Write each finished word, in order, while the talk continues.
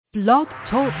Blog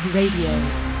Talk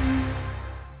Radio.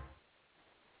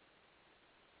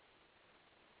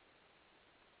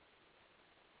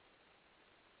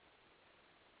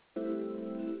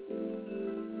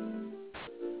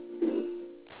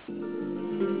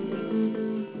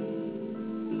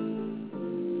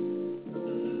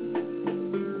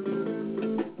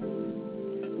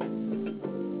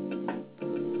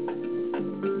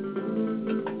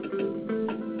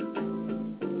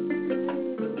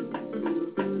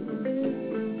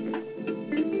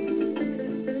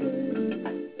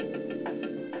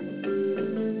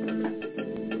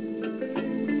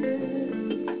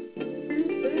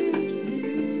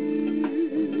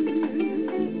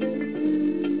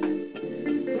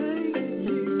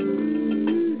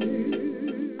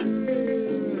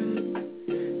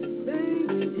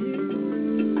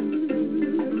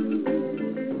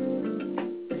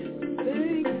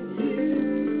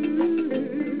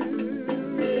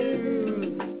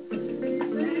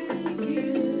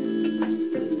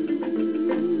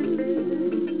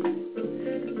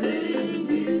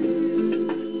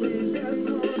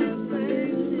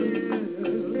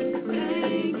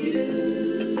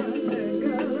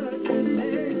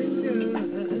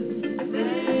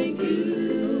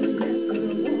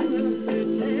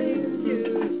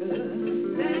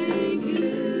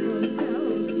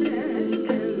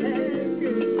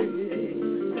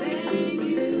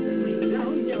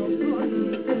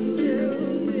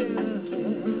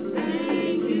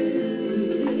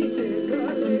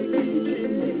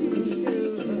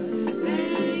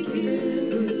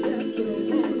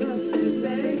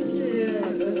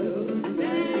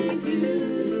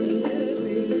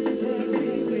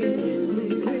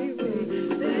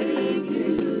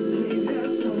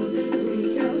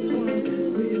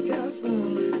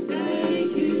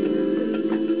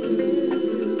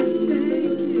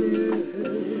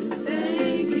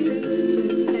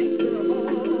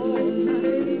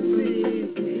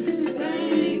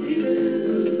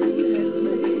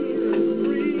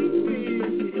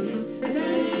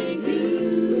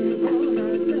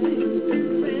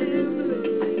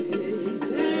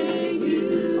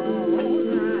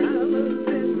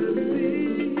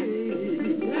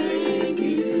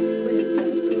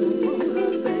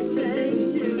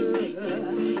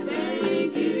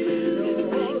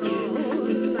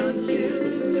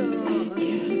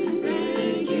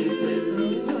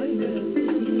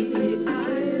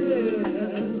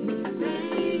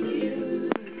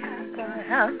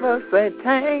 Say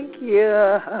thank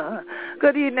you.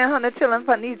 Good evening, honey, children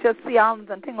from these just sea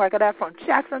islands and things like that from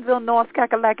Jacksonville, North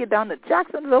Kakalaki down to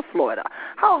Jacksonville, Florida.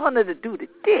 How honor to do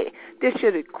today. This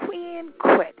is the Queen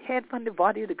Quet, head from the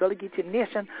body of the Gullah Geechee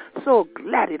Nation. So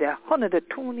glad that honor to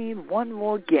tune in one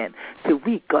more again to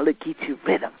we Gullah Geechee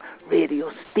Rhythm Radio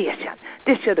Station.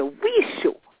 This is the we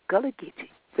show, Gullah Geechee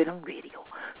Rhythm Radio.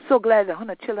 So glad the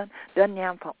honey children done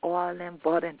yam for oil and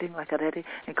butter and things like that,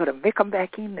 and could have make them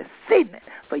back in this evening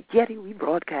for Yeti we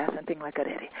broadcast and things like that,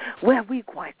 where we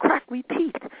quite crack we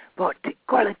teeth about the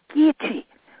Gullah Geechee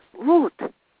root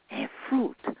and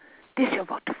fruit. This is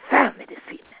about the family this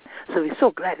evening. So we're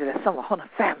so glad that some of the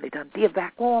family done did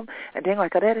back home and things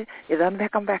like that. You done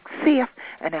make them back safe,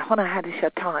 and that Hunter had this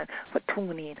your time for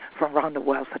tuning in from around the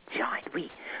world for join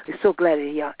we. We're so glad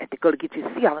that you're at the Gullah Geechee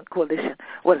Sea Island Coalition,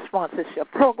 where the sponsors your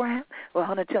program, where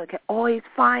Hunter children can always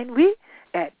find we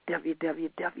at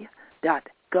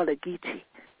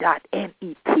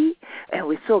www.gullahgeechee.net, and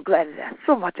we're so glad that there's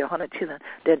so much of 100 children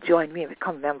that join me and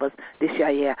become members this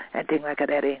year and things like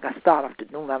that, and got start off the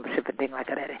new membership and things like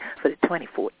that for the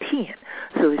 2014.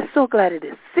 So we're so glad that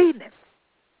this evening,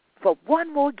 for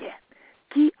one more again,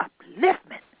 key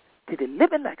upliftment to the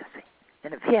living legacy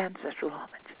and the pure ancestral homage.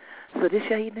 So this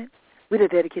year evening, we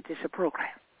dedicate this program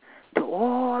to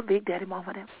all Big Daddy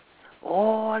Mama them,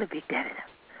 all the Big Daddy them,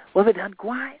 what we done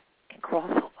grind and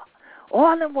cross over.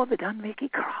 All of them what we done make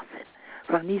it crossing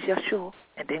from these your shore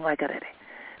and things like that.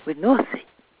 With no say,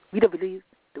 we don't believe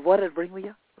the water that bring with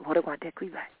you, the water going to take we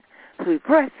back. So we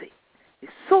pray, see, the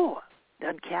soul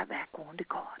done carry back on the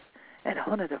God, and the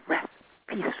honor to rest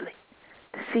peacefully.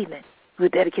 This evening, we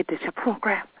dedicate this your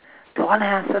program to all the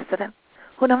ancestors them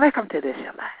who don't make them to this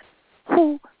your land,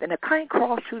 who been a kind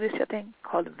cross through this your thing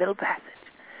called the Middle Passage.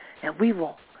 And we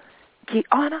won't give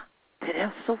honor to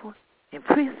their soul and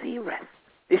praise the rest.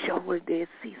 This your word day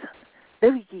season.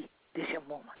 Let me give this your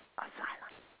moment of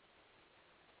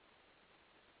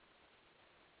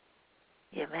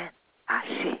silence. Amen.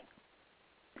 Ashe.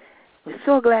 We're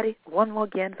so glad one more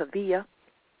again for be here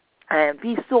and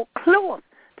be so close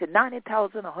to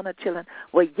 90,100 children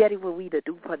were yet were we to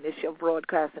do upon this show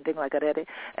broadcast and things like that. And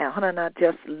 100 not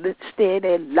just stay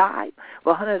there live,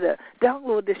 but 100 to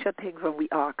download this show thing from we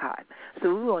archive.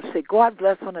 So we want to say God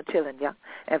bless 100 children, yeah.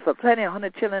 And for plenty of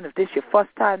 100 children, if this your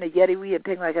first time to Yeti we and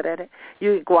things like that,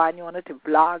 you can go on it to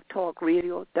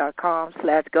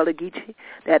blogtalkradio.com/Gullah Geechee.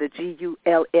 That is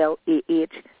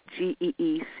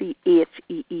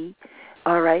GULLAHGEECHEE.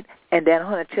 All right, and then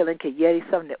 100 children can hear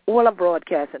something, all the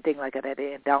broadcasts and things like that,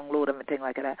 and download them and things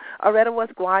like that. Or rather,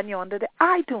 what's going on to the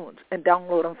iTunes and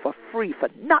download them for free, for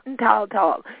nothing at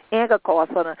all. Ain't gonna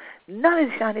cost for none of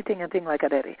the shiny thing and things like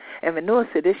that. And we know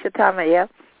this your time of year,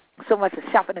 so much of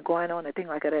shopping and going on and things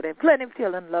like that. And plenty of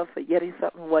children love for getting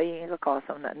something where you ain't gonna cost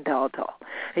them nothing at all.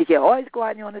 You can always go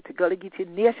on it to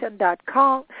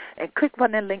GullahGeecheeNation.com and click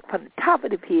on that link from the top of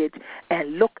the page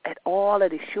and look at all of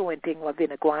the show and things what's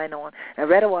been going on. And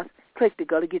rather was click the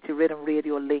Gullah Geechee Rhythm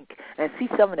Radio link and see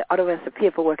some of the other rest of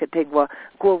paperwork and things will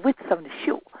go with some of the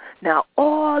show. Now,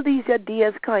 all these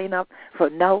ideas coming up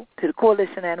from now to the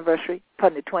coalition anniversary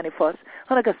from the 21st.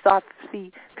 I'm going to start to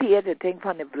see page and things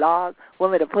from the blog,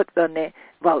 what we put on there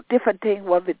about different things,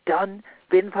 what we've done,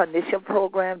 been from this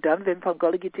program, done been from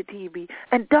Gullah Geechee TV,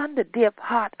 and done the deep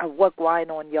heart of what going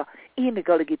on here in the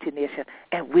Gullah Geechee Nation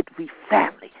and with we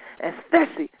family,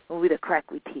 especially when we the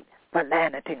crack we teeth, but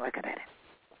land and things like that.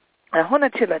 And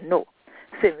 100 children know,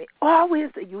 say me always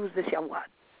use this your word,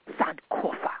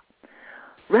 Sankofa.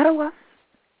 Rather was,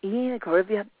 in the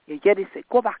Caribbean, you get it, say,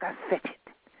 go back and fetch it.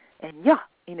 And yeah,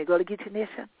 in the Gullah Geechee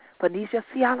Nation, Panisha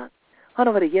Sea Island,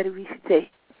 100 what the Yeti we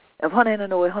say, if 100 ain't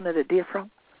know where 100 a day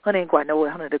from, 100 ain't going to know where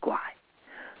 100 a go.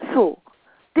 So,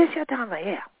 this your time of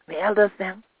year, my elders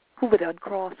them, who would done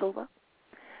cross over,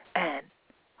 and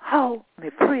how me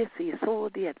pray see your soul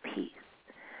be at peace.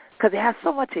 Because they have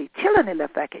so much of children they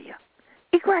left back at you.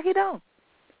 It crack it down.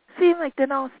 Seem like they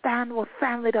don't stand with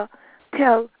family to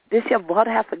tell this your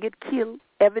brother have to get killed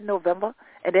every November,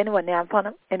 and then when name upon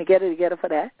them, and they get it together for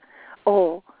that.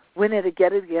 Or when they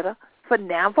get it together for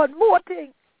name upon more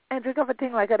things, and drink up a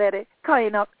thing like that,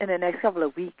 coming up in the next couple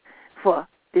of weeks for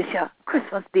this year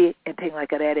Christmas Day and things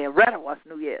like that, and rather was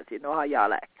New Year's, you know how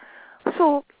y'all act.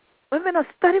 So, when we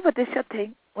study about this year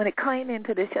thing, when it came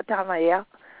into this year time of year,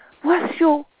 what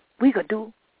show we gonna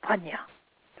do Panya?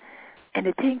 And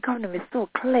the thing come to me so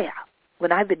clear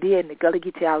when I be there in the Gullah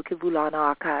Geechee Alkebulan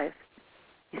archive.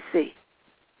 You see,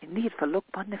 you need to look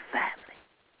upon the family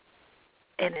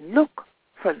and then look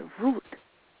from the root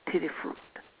to the fruit.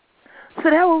 So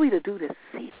that's what we to do this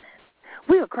evening.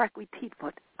 We'll crack we teeth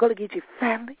but Gullah Geechee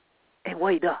family and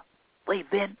wait up, where you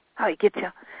been, how you get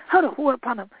you, how to hold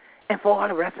upon them, and for all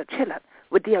the rest of children,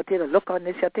 we deal to look on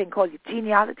this your thing called your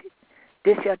genealogy.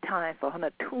 This your time for her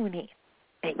to tune in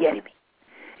and get me.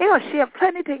 You're going to share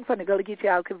plenty of things from the Gullah Geechee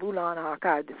Alkebulan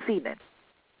archive this evening.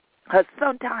 Because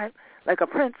sometimes, like a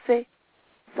prince say,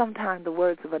 sometimes the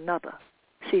words of another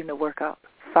seem to work out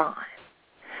fine.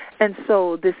 And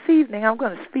so this evening I'm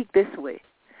going to speak this way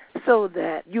so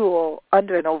that you will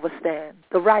under and understand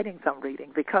the writings I'm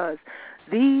reading, because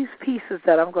these pieces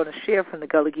that I'm going to share from the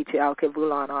Gullah Geechee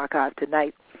Alkebulan archive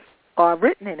tonight are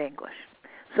written in English.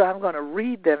 So I'm going to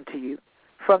read them to you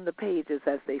from the pages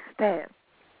as they stand.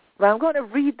 But I'm going to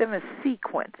read them in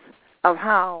sequence of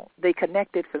how they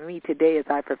connected for me today as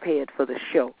I prepared for the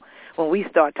show, when we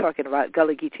start talking about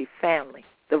Gullah Geechee family,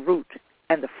 the root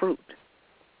and the fruit.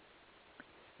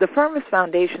 The firmest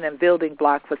foundation and building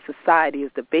block for society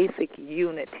is the basic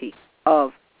unity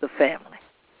of the family.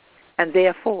 And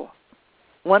therefore,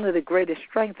 one of the greatest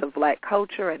strengths of black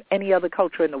culture and any other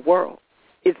culture in the world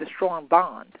is the strong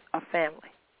bond of family.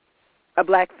 A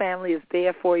black family is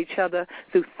there for each other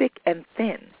through thick and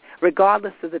thin,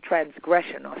 regardless of the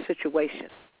transgression or situation.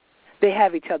 They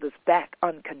have each other's back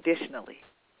unconditionally.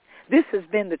 This has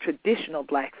been the traditional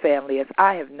black family as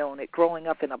I have known it growing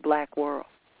up in a black world.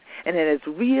 And it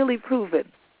has really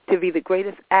proven to be the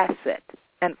greatest asset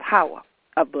and power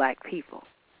of black people.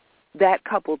 That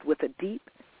coupled with a deep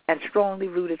and strongly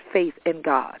rooted faith in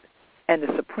God and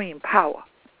the supreme power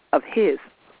of his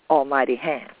almighty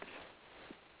hands.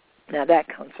 Now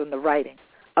that comes from the writing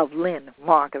of Lynn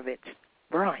Markovich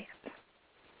Bryant.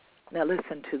 Now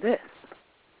listen to this.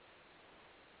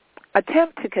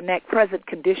 Attempt to connect present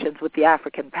conditions with the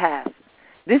African past.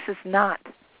 This is not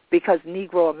because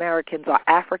Negro Americans are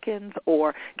Africans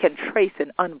or can trace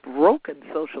an unbroken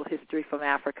social history from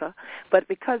Africa, but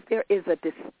because there is a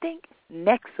distinct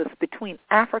nexus between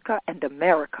Africa and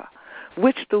America,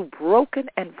 which though broken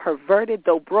and perverted,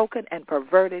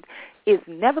 is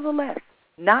nevertheless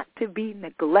not to be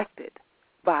neglected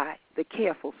by the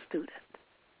careful student.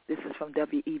 This is from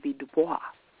W.E.B. Du Bois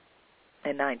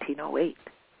in 1908.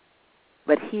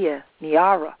 But here,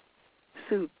 Nyara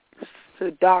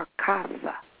Sudarkasa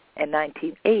in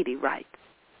 1980 writes,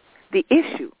 the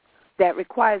issue that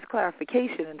requires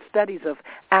clarification in studies of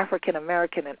African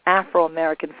American and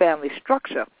Afro-American family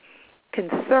structure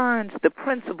concerns the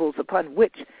principles upon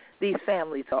which these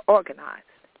families are organized.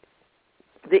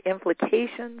 The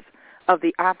implications of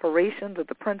the operations of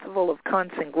the principle of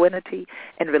consanguinity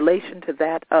in relation to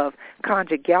that of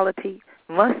conjugality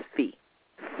must be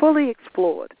fully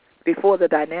explored before the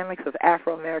dynamics of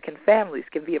Afro-American families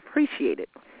can be appreciated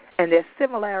and their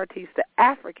similarities to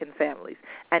African families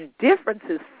and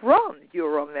differences from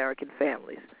Euro-American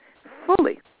families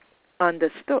fully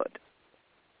understood.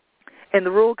 In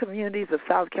the rural communities of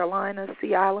South Carolina,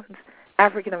 Sea Islands,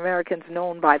 African Americans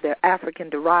known by their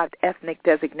African-derived ethnic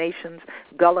designations,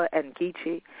 Gullah and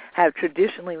Geechee, have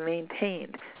traditionally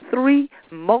maintained three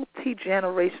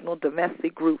multi-generational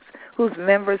domestic groups whose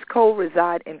members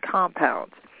co-reside in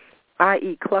compounds,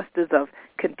 i.e. clusters of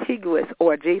contiguous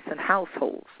or adjacent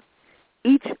households.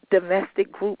 Each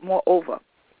domestic group, moreover,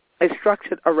 is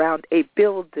structured around a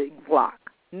building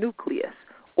block, nucleus,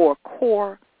 or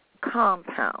core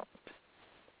compound.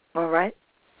 All right?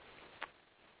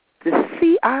 The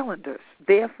Sea Islanders,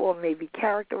 therefore, may be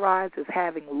characterized as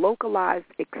having localized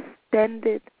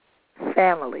extended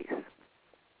families.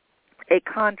 A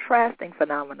contrasting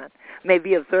phenomenon may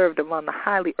be observed among the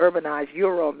highly urbanized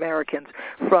Euro-Americans,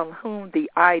 from whom the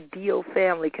ideal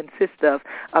family consists of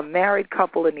a married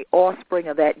couple and the offspring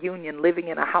of that union living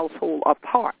in a household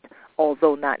apart,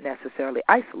 although not necessarily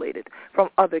isolated, from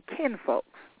other kinfolks.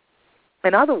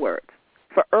 In other words,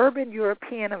 for urban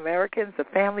European Americans, the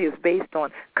family is based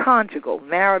on conjugal,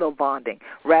 marital bonding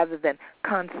rather than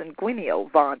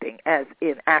consanguineal bonding, as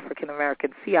in African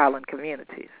American Sea Island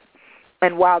communities.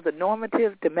 And while the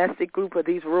normative domestic group of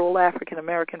these rural African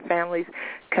American families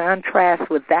contrasts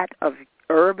with that of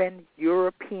urban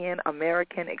European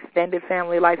American extended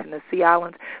family life in the Sea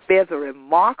Islands, bears a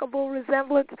remarkable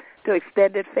resemblance to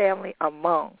extended family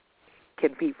among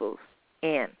kin peoples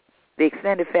in the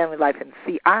extended family life in the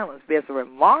Sea Islands bears a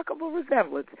remarkable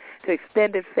resemblance to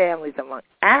extended families among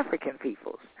African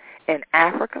peoples in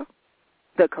Africa,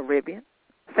 the Caribbean,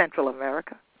 Central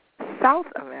America, South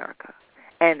America,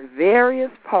 and various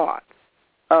parts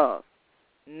of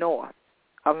North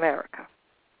America.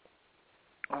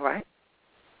 All right?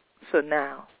 So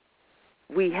now,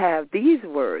 we have these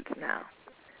words now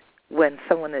when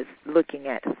someone is looking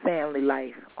at family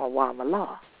life or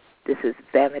Wamala. This is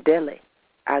Bamidele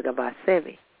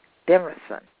Agabasevi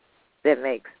Demerson that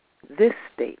makes this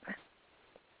statement.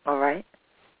 All right?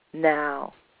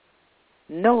 Now,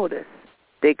 notice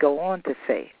they go on to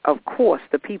say, of course,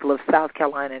 the people of South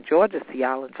Carolina and Georgia Sea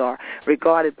Islands are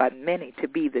regarded by many to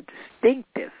be the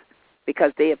distinctive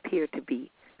because they appear to be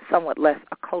somewhat less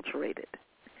acculturated,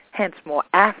 hence more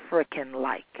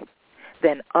African-like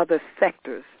than other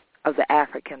sectors of the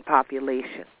African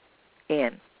population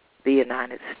in the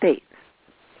United States.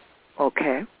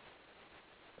 Okay?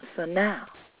 So now,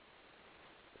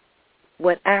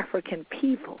 when African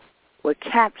people were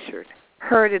captured,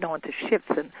 herded onto ships,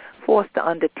 and forced to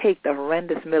undertake the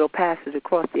horrendous middle passage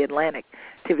across the Atlantic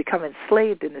to become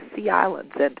enslaved in the Sea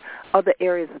Islands and other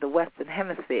areas of the Western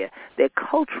Hemisphere, their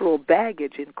cultural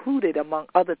baggage included, among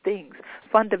other things,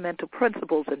 fundamental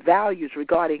principles and values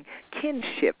regarding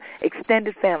kinship,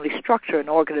 extended family structure and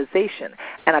organization,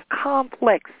 and a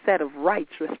complex set of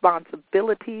rights,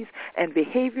 responsibilities, and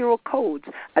behavioral codes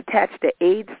attached to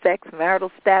age, sex, marital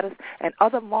status, and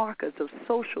other markers of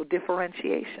social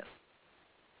differentiation.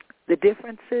 The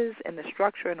differences in the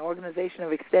structure and organization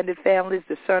of extended families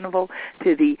discernible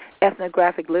to the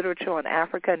ethnographic literature on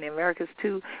Africa and the Americas,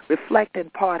 too, reflect in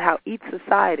part how each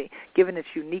society, given its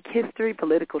unique history,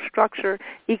 political structure,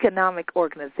 economic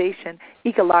organization,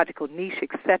 ecological niche,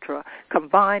 etc.,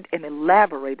 combined and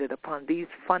elaborated upon these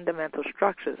fundamental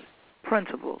structures,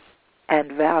 principles,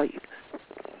 and values.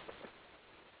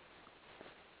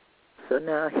 So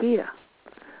now here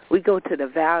we go to the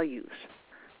values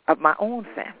of my own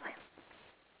family,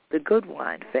 the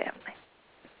Goodwine family,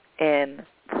 and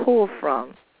pull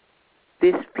from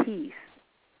this piece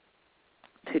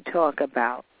to talk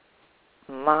about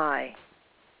my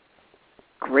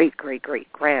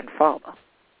great-great-great-grandfather.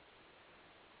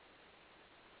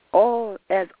 All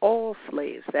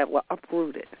slaves that were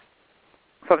uprooted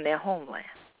from their homeland,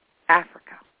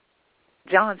 Africa.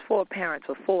 John's foreparents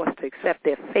were forced to accept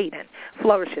their fate and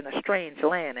flourish in a strange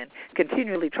land and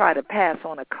continually try to pass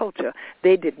on a culture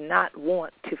they did not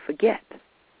want to forget.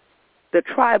 The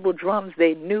tribal drums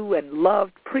they knew and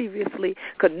loved previously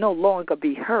could no longer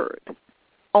be heard.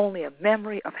 Only a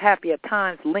memory of happier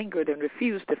times lingered and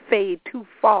refused to fade too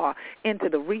far into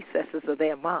the recesses of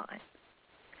their mind.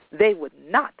 They would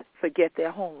not forget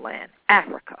their homeland,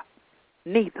 Africa.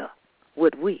 Neither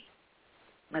would we.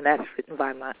 And that's written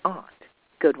by my aunt,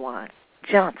 Goodwine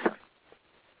Johnson.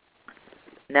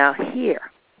 Now here,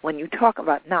 when you talk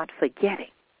about not forgetting,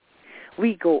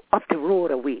 we go up the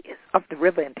road a ways, up the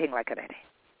river and things like that.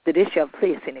 The dish of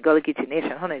place in the Gullah Geechee Nation,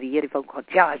 100 years ago called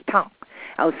Georgetown.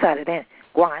 Outside of that,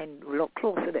 going a little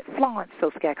closer to Florence,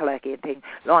 so Skakalaki and things,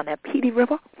 along that Petey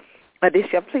River, a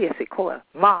dish of place they call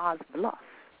Mars Bluff.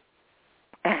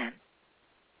 And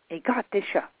it got this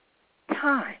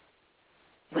time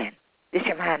when this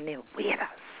man knew with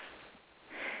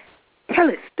us. Tell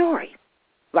his story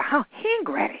about how he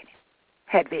granted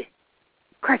had been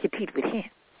cracky teeth with him.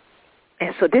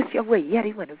 And so this your way, yet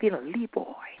he went to be a little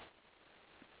boy.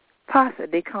 Pa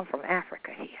said they come from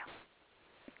Africa here.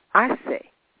 I say,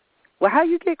 well, how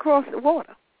you get across the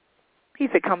water? He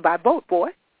said, come by boat, boy.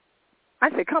 I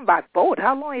said, come by boat?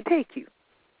 How long it take you?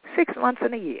 6 months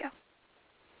and a year.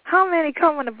 How many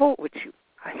come on the boat with you?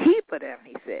 A heap of them,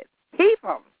 he said. Heap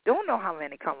of them. Don't know how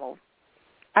many come over.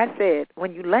 I said,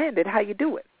 when you landed, how you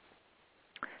do it?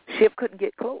 Ship couldn't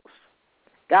get close.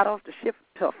 Got off the ship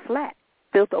to a flat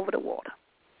built over the water.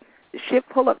 The ship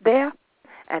pull up there,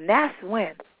 and that's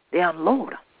when they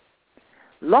unload them.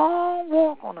 Long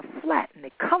walk on a flat, and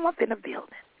they come up in the building.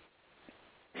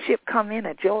 Ship come in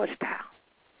at Georgetown.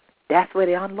 That's where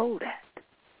they unload at.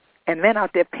 And men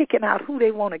out there picking out who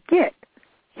they want to get.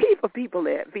 Heap of people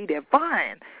there be there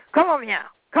buying. Come over here.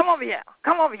 Come over here.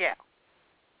 Come over here.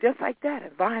 Just like that,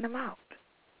 and buying them out.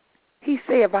 He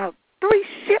say about 3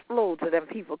 shiploads of them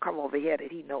people come over here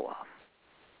that he know of.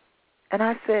 And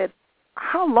I said,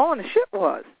 how long the ship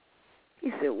was?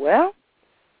 He said, well,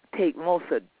 take most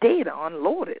of the day to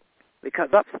unload it because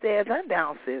upstairs and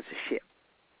downstairs the ship.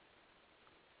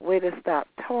 Way to stop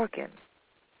talking,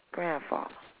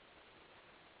 grandfather.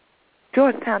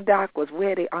 Georgetown Dock was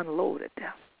where they unloaded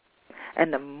them.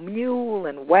 And the mule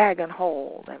and wagon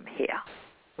hauled them here,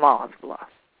 Mars Bluff.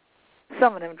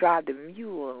 Some of them drive the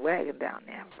mule and wagon down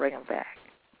there and bring them back.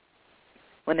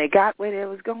 When they got where they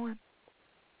was going,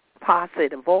 Pa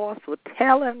said the boss would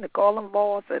tell him to call him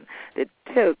boss, and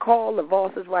to call the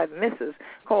boss's wife Mrs.,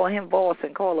 call him boss,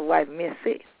 and call the wife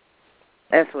Missy.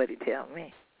 That's what he tell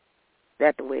me.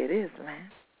 That's the way it is,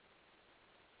 man.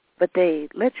 But they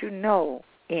let you know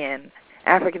in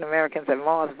African Americans at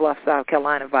Mars Bluff, South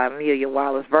Carolina by Amelia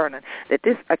Wallace Vernon that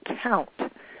this account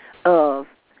of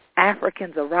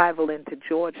Africans' arrival into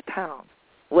Georgetown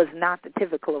was not the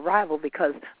typical arrival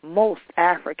because most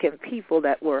African people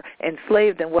that were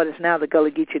enslaved in what is now the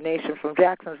Gullah Geechee Nation from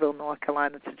Jacksonville, North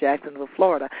Carolina to Jacksonville,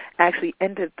 Florida, actually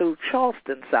entered through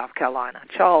Charleston, South Carolina,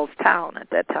 Charlestown at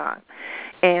that time,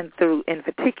 and through, in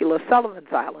particular, Sullivan's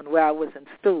Island, where I was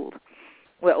installed,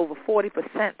 where over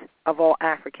 40% of all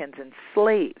Africans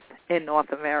enslaved in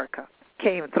North America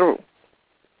came through.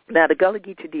 Now, the Gullah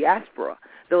Geechee diaspora,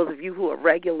 those of you who are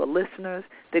regular listeners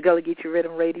to Gullah Geechee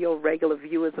Rhythm Radio, regular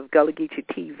viewers of Gullah Geechee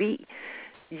TV,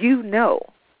 you know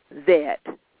that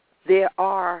there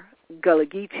are Gullah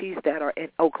Geechees that are in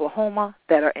Oklahoma,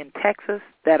 that are in Texas,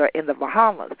 that are in the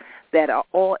Bahamas, that are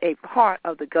all a part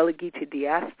of the Gullah Geechee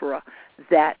diaspora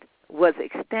that was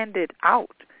extended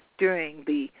out during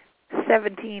the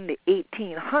 17 to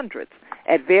 1800s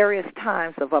at various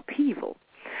times of upheaval.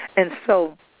 And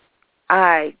so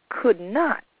I could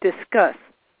not discuss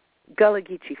Gullah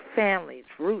Geechee family's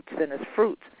roots and its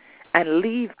fruits and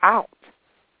leave out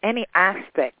any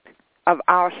aspect of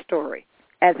our story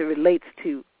as it relates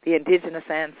to the indigenous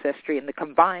ancestry and the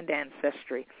combined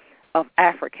ancestry of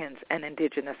Africans and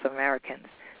indigenous Americans.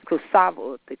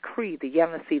 Kusabo, the Cree, the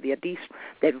Yamasee, the Adis,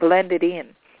 that blended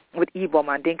in with Igbo,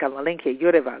 Mandinka, Malinke,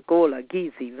 Yoruba, Gullah,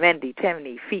 Geechee, Vendi,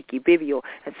 Temni, Fiki, Bibio,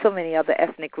 and so many other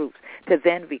ethnic groups to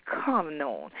then become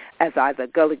known as either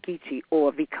Gullah Geechee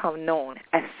or become known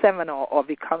as Seminole or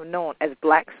become known as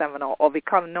Black Seminole or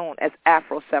become known as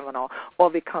Afro Seminole or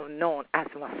become known as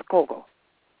Muskogee.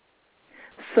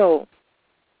 So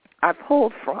I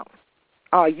pulled from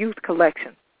our youth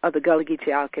collection of the Gullah Geechee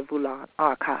Alkebulan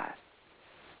archive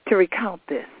to recount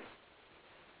this.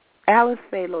 Alice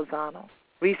Faye Lozano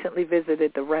recently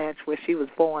visited the ranch where she was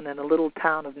born in the little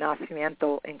town of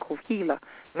Nacimiento in Coahuila,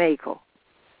 Mexico.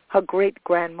 Her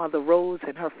great-grandmother Rose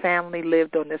and her family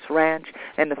lived on this ranch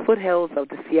in the foothills of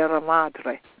the Sierra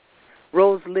Madre.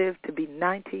 Rose lived to be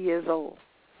 90 years old,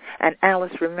 and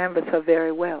Alice remembers her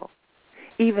very well,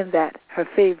 even that her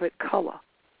favorite color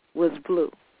was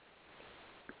blue.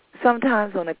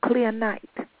 Sometimes on a clear night,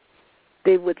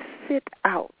 they would sit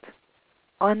out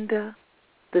under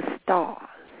the stars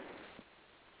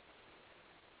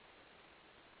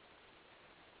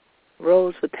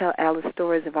Rose would tell Alice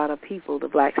stories about her people, the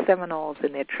black Seminoles,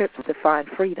 and their trips to find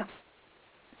freedom.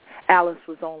 Alice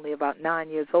was only about 9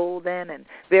 years old then and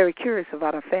very curious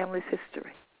about her family's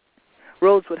history.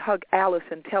 Rose would hug Alice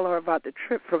and tell her about the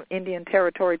trip from Indian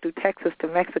Territory through Texas to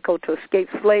Mexico to escape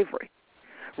slavery.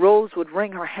 Rose would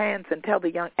wring her hands and tell the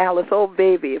young Alice, "Oh,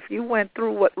 baby, if you went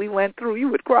through what we went through, you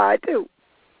would cry too."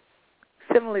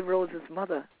 Similarly, Rose's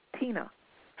mother, Tina,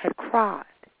 had cried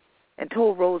and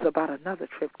told Rose about another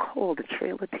trip called the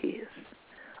Trail of Tears,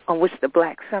 on which the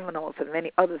black Seminoles and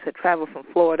many others had traveled from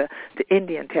Florida to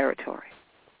Indian Territory.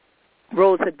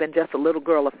 Rose had been just a little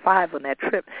girl of 5 on that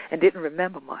trip and didn't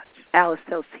remember much. Alice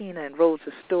tells Tina and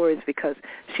Rose's stories because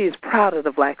she is proud of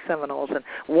the black Seminoles and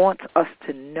wants us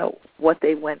to know what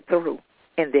they went through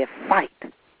in their fight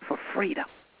for freedom.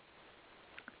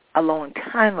 A long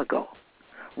time ago,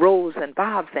 Rose and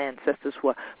Bob's ancestors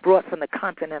were brought from the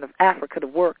continent of Africa to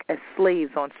work as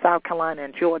slaves on South Carolina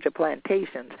and Georgia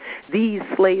plantations. These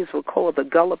slaves were called the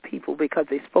Gullah people because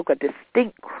they spoke a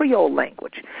distinct Creole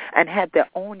language and had their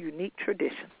own unique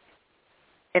tradition.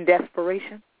 In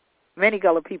desperation, many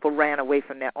Gullah people ran away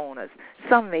from their owners.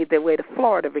 Some made their way to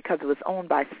Florida because it was owned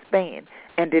by Spain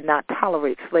and did not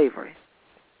tolerate slavery.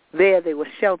 There they were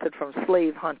sheltered from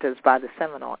slave hunters by the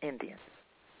Seminole Indians.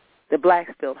 The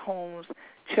blacks built homes,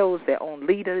 chose their own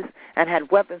leaders, and had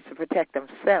weapons to protect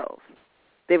themselves.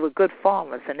 They were good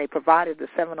farmers, and they provided the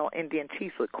Seminole Indian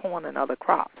chiefs with corn and other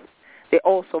crops. They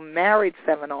also married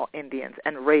Seminole Indians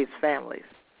and raised families.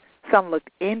 Some looked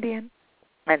Indian,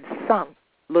 and some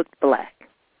looked black.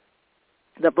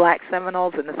 The black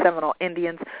Seminoles and the Seminole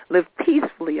Indians lived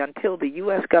peacefully until the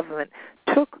U.S. government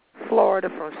took Florida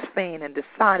from Spain and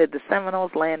decided the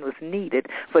Seminoles' land was needed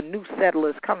for new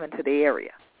settlers coming to the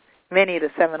area. Many of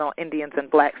the Seminole Indians and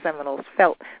black Seminoles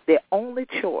felt their only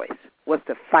choice was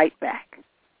to fight back.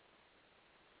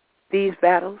 These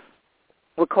battles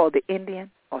were called the Indian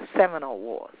or Seminole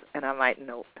Wars, and I might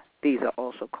note these are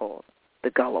also called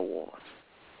the Gullah Wars.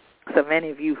 So many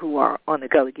of you who are on the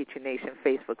Gullah Geechee Nation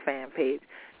Facebook fan page,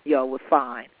 y'all will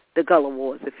find the Gullah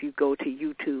Wars. If you go to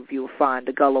YouTube, you'll find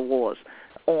the Gullah Wars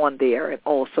on there, and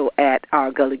also at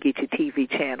our Gullah Geechee TV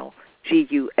channel,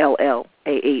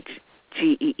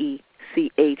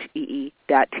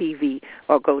 GullahGeechee.tv,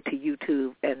 or go to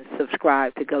YouTube and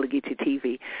subscribe to Gullah Geechee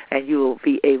TV, and you will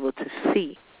be able to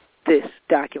see this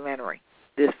documentary,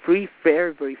 this brief,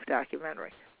 very brief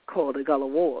documentary called The Gullah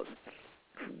Wars.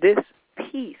 This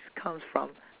piece comes from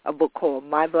a book called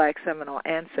My Black Seminole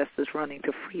Ancestors Running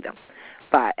to Freedom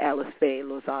by Alice Faye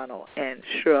Lozano and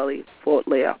Shirley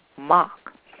Fortlair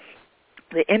Mock.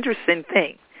 The interesting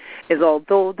thing is,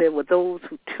 although there were those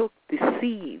who took the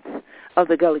seeds of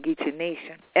the Gullah Geechee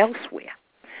Nation elsewhere,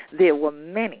 there were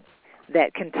many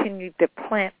that continued to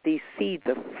plant these seeds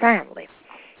of family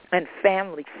and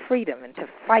family freedom and to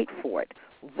fight for it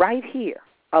right here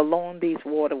along these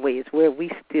waterways where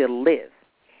we still live.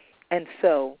 And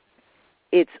so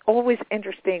it's always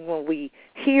interesting when we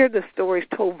hear the stories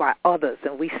told by others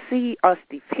and we see us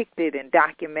depicted in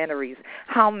documentaries,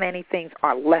 how many things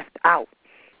are left out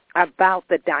about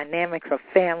the dynamics of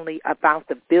family, about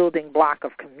the building block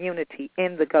of community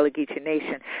in the Gullah Geechee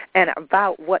Nation, and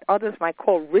about what others might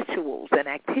call rituals and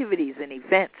activities and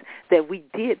events that we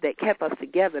did that kept us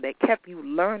together, that kept you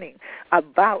learning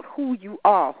about who you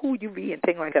are, who you be, and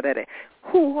things like that.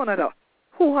 Who one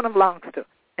belongs to,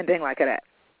 and things like that.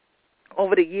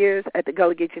 Over the years at the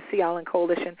Gullah Geechee Sea Island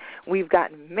Coalition, we've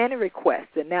gotten many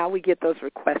requests, and now we get those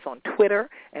requests on Twitter,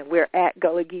 and we're at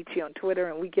Gullah Geechee on Twitter,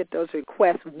 and we get those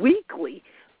requests weekly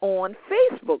on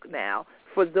Facebook now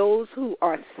for those who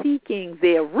are seeking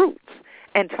their roots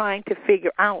and trying to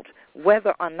figure out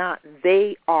whether or not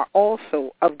they are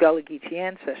also of Gullah Geechee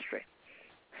ancestry.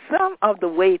 Some of the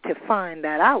way to find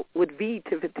that out would be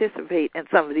to participate in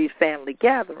some of these family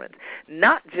gatherings,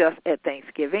 not just at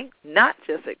Thanksgiving, not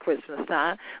just at Christmas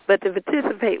time, but to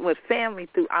participate with family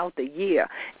throughout the year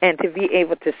and to be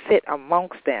able to sit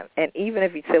amongst them. And even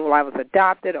if you say, well, I was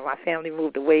adopted or my family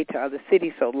moved away to other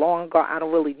cities so long ago, I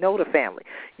don't really know the family,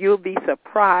 you'll be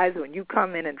surprised when you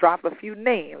come in and drop a few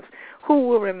names who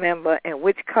will remember and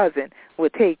which cousin will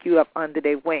take you up under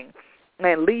their wing and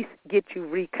at least get you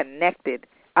reconnected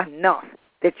enough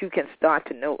that you can start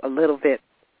to know a little bit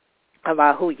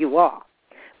about who you are.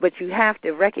 But you have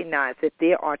to recognize that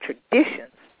there are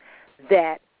traditions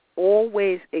that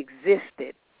always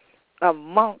existed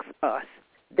amongst us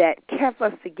that kept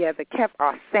us together, kept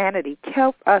our sanity,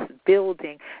 kept us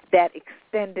building that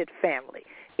extended family.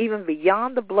 even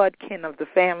beyond the blood kin of the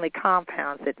family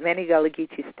compounds that many Gullah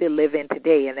Geechees still live in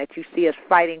today, and that you see us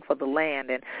fighting for the land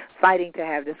and fighting to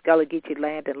have this Gullah Geechee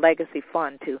Land and Legacy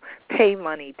Fund to pay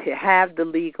money, to have the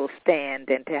legal stand,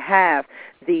 and to have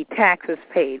the taxes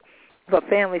paid, for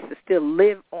families to still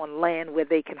live on land where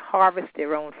they can harvest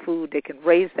their own food, they can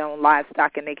raise their own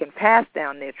livestock, and they can pass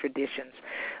down their traditions.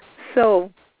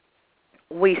 So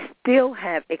we still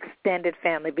have extended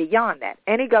family beyond that.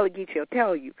 Any Gullah Geechee will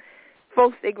tell you,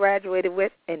 folks they graduated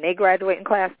with and they graduating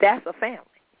class, that's a family.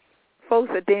 Folks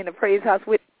that they're in the praise house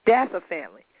with, that's a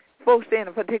family. Folks they're in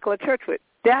a particular church with,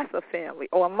 that's a family.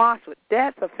 Or a mosque with,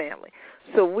 that's a family.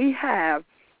 So we have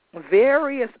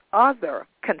various other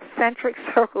concentric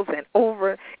circles and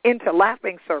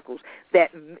overlapping circles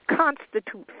that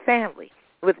constitute family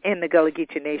within the Gullah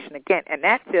Geechee Nation again. And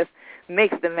that just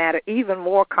makes the matter even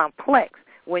more complex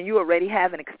when you already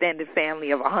have an extended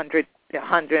family of 100 to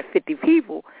 150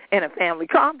 people in a family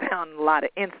compound in a lot of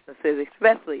instances,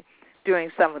 especially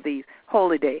during some of these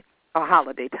holiday or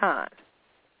holiday times.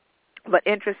 But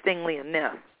interestingly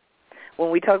enough,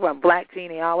 when we talk about black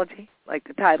genealogy, like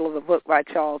the title of the book by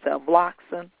Charles L.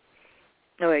 Blockson,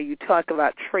 where you talk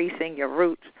about tracing your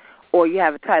roots, or you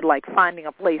have a title like Finding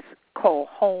a Place Called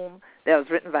Home that was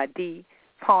written by D.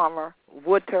 Palmer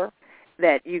Wooter,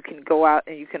 that you can go out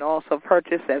and you can also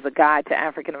purchase as a guide to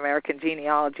African American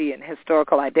genealogy and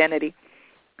historical identity.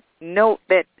 Note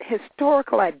that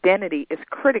historical identity is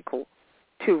critical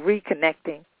to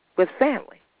reconnecting with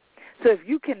family. So if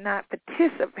you cannot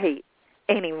participate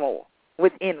anymore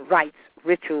within rites,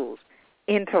 rituals,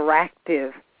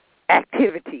 interactive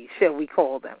activities, shall we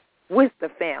call them, with the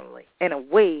family in a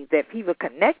way that people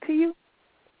connect to you,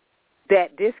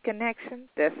 that disconnection,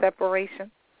 that separation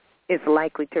is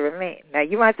likely to remain. Now,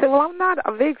 you might say, well, I'm not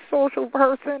a big social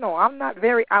person or I'm not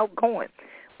very outgoing.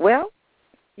 Well,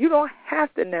 you don't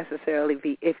have to necessarily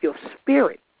be if your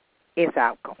spirit is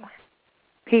outgoing.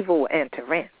 People will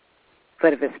enter in.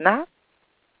 But if it's not,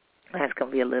 that's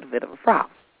going to be a little bit of a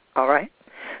problem. All right?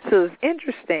 So it's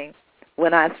interesting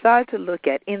when I started to look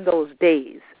at, in those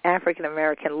days,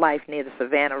 African-American life near the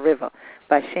Savannah River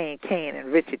by Shane Kane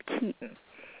and Richard Keaton,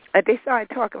 that they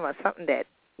started talking about something that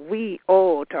we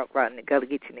all talk about in the Gullah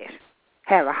Geechee Nation,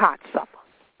 have a hot supper.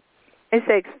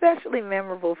 It's especially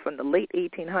memorable from the late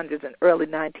 1800s and early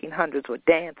 1900s were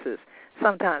dances,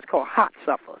 sometimes called hot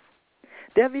suppers.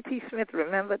 W.T. Smith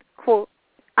remembered, quote,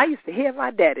 I used to hear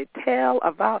my daddy tell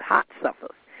about hot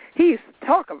suppers. He used to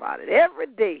talk about it. Every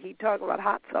day he'd talk about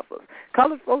hot suppers.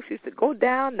 Colored folks used to go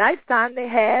down, nice time they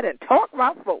had, and talk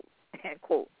about folks, end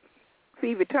quote.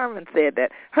 Phoebe Turman said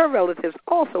that her relatives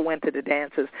also went to the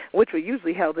dances, which were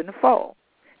usually held in the fall.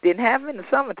 Didn't have them in the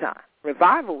summertime.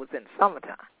 Revival was in the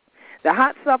summertime. The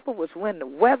hot supper was when the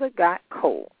weather got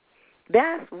cold.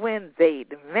 That's when the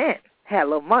men, had a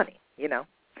little money,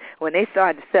 when they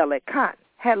started to sell their cotton,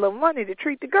 had a little money to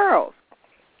treat the girls.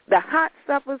 The hot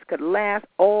suppers could last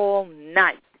all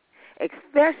night,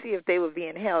 especially if they were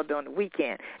being held on the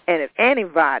weekend, and if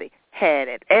anybody had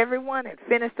it, everyone had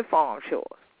finished the farm chores.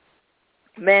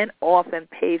 Men often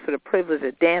paid for the privilege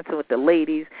of dancing with the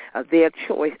ladies of their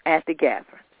choice at the gatherings.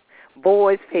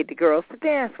 Boys paid the girls to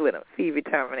dance with them, Phoebe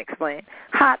Turman explained.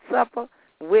 Hot supper,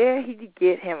 where he could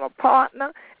get him a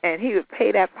partner, and he would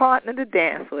pay that partner to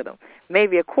dance with him,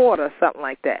 maybe a quarter or something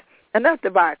like that, enough to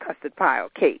buy a custard pie or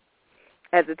cake.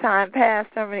 As the time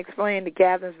passed, Turman explained, the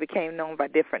gatherings became known by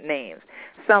different names.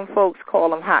 Some folks call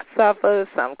them hot suppers,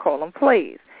 some call them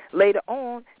plays. Later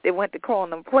on, they went to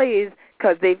calling them plays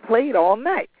because they played all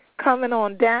night. Coming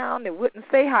on down, they wouldn't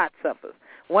say hot suppers.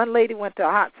 One lady went to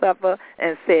a hot supper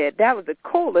and said, that was the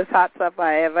coolest hot supper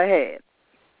I ever had.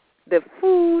 The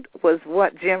food was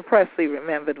what Jim Presley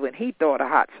remembered when he thought of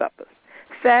hot suppers.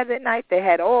 Saturday night, they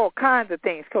had all kinds of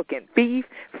things cooking, beef,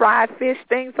 fried fish,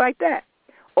 things like that.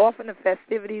 Often the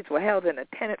festivities were held in a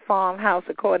tenant farmhouse,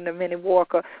 according to Minnie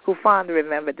Walker, who fondly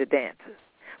remembered the dances.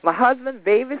 My husband's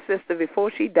favorite sister,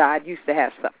 before she died, used to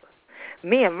have supper.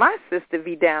 Me and my sister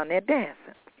be down there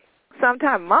dancing.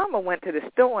 Sometimes Mama went to the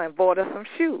store and bought us some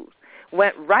shoes,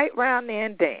 went right round there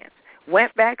and danced,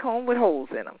 went back home with holes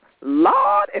in them.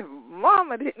 Lord, if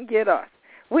Mama didn't get us.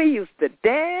 We used to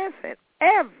dance, and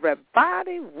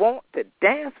everybody want to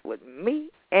dance with me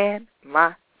and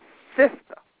my sister.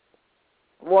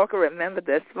 Walker remembered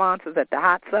the sponsors at the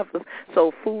hot suppers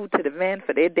sold food to the men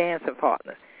for their dancing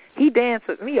partners. He danced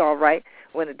with me all right.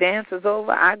 When the dance was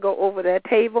over, I go over that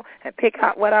table and pick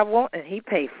out what I want, and he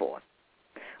pay for it.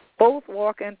 Both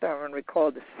Walker and Thurman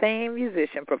recalled the same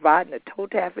musician providing the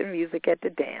toe-tapping music at the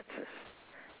dances.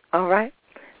 All right?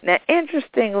 Now,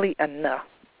 interestingly enough,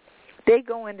 they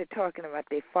go into talking about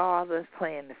their fathers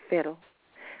playing the fiddle,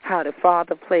 how the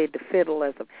father played the fiddle,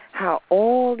 how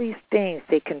all these things,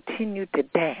 they continued to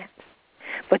dance.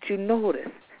 But you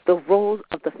notice the roles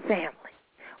of the family.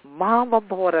 Mama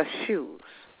bought us shoes.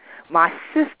 My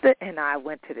sister and I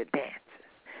went to the dances.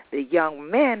 The young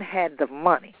men had the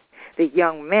money. The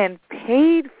young men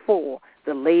paid for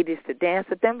the ladies to dance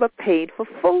with them, but paid for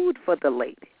food for the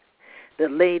ladies. The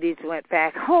ladies went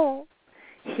back home.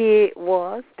 Here it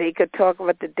was. They could talk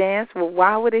about the dance. Well,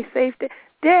 why were they safe there?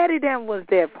 Daddy then was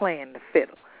there playing the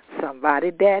fiddle.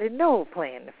 Somebody Daddy know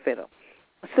playing the fiddle.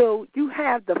 So you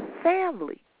have the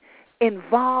family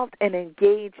involved and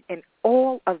engaged in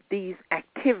all of these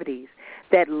activities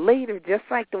that later, just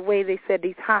like the way they said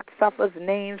these hot suppers'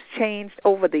 names changed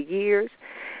over the years,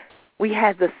 we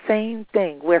had the same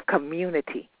thing where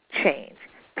community changed.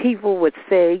 People would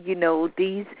say,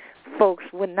 these folks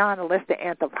would not, unless the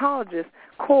anthropologists,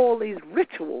 call these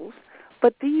rituals,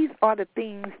 but these are the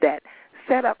things that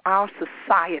set up our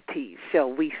society,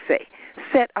 shall we say,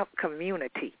 set up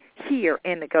community here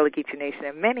in the Gullah Geechee Nation.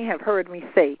 And many have heard me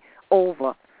say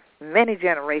over many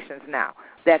generations now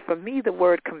that for me the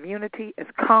word community is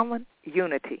common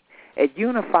unity. It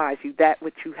unifies you, that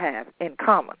which you have in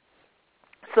common.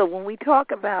 So when we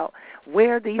talk about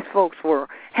where these folks were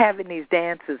having these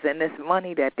dances and this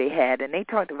money that they had, and they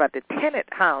talked about the tenant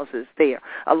houses there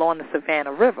along the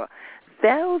Savannah River,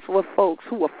 those were folks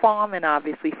who were farming,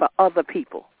 obviously, for other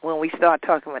people when we start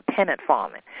talking about tenant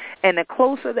farming. And the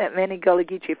closer that many Gullah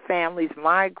Geechee families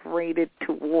migrated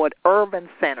toward urban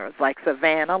centers like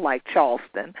Savannah, like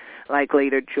Charleston, like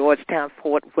later Georgetown,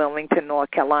 Port Wilmington,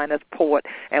 North Carolina's port,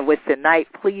 and with tonight,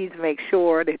 please make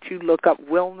sure that you look up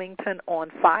Wilmington on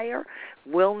Fire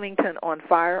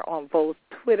on both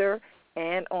Twitter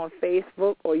and on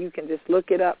Facebook, or you can just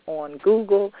look it up on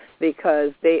Google,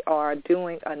 because they are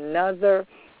doing another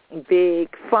big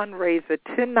fundraiser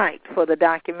tonight for the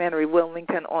documentary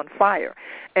Wilmington on Fire.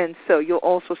 And so you'll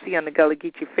also see on the Gullah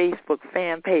Geechee Facebook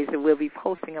fan page that we'll be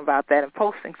posting about that and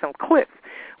posting some clips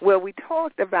where we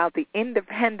talked about the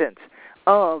independence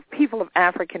of people of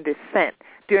African descent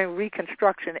during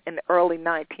Reconstruction in the early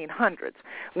 1900s,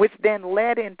 which then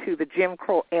led into the Jim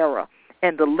Crow era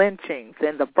and the lynchings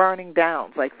and the burning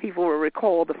downs. Like people will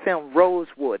recall the film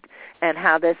Rosewood and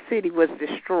how that city was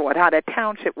destroyed, how that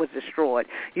township was destroyed.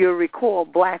 You'll recall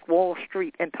Black Wall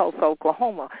Street in Tulsa,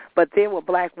 Oklahoma, but there were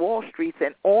Black Wall Streets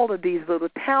in all of these little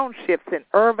townships and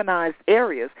urbanized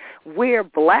areas where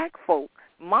black folk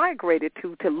migrated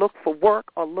to look for work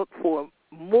or look for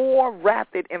more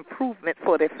rapid improvement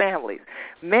for their families.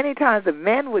 Many times the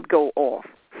men would go off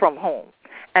from home,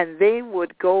 and they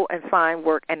would go and find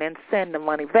work and then send the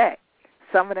money back.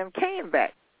 Some of them came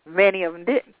back. Many of them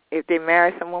didn't. If they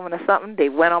married some woman or something, they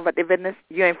went on about their business,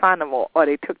 you ain't find them more. Or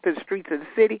they took to the streets of the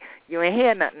city, you ain't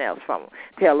hear nothing else from them.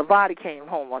 Till the body came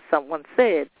home or someone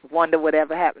said, wonder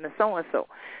whatever happened to so-and-so.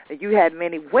 You had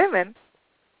many women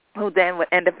who then would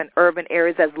end up in urban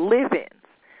areas as live-ins,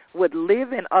 would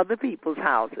live in other people's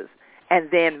houses, and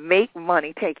then make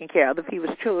money taking care of other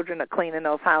people's children or cleaning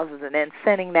those houses and then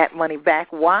sending that money back.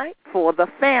 Why? For the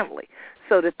family.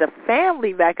 So that the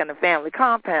family back in the family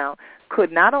compound could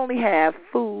not only have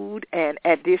food and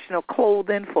additional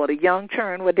clothing for the young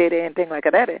children, what they did and things like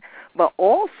that, but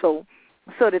also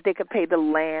so that they could pay the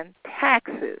land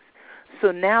taxes.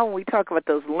 So now when we talk about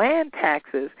those land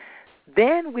taxes,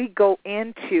 then we go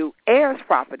into heirs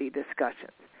property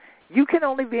discussions. You can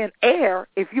only be an heir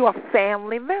if you're a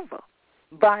family member.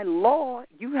 By law,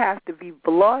 you have to be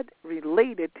blood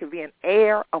related to be an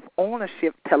heir of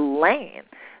ownership to land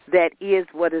that is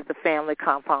what is the family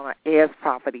compound or heirs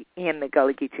property in the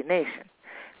Gullah Geechee Nation.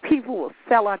 People will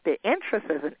sell out their interest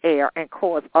as an heir and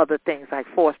cause other things like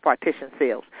forced partition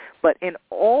sales. But in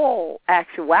all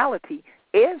actuality,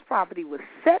 heirs property was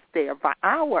set there by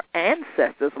our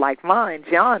ancestors, like mine,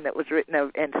 John, that was written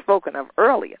of and spoken of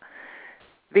earlier,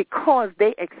 because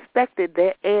they expected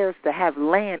their heirs to have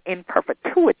land in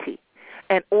perpetuity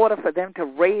in order for them to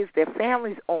raise their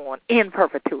families on in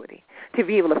perpetuity, to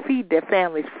be able to feed their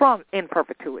families from in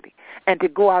perpetuity, and to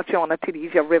go out yonder to the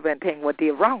Geechee River and thing what they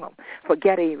around them for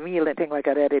get a meal and things like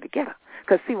that together.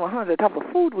 Because, see, one of the type of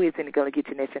food we is in the Gullah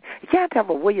Geechee Nation, you can't tell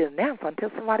where you're Nampa until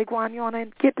somebody go on yonder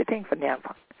and get the thing for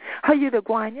Nampa. How you to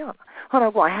go on yonder? How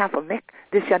to go and have a make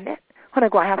this your net? How to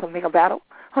go and have a make a battle?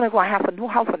 How to go and have to know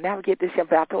how to navigate this your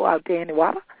battle out there in the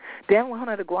water? Then when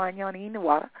to go on yonder in the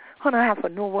water, how to have to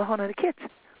know where the kids.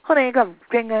 How to ain't got to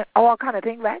bring all kind of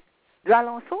things back, dry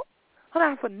long so. How to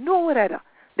have to know what that is.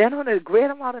 Then how to grade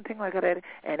them out and things like that,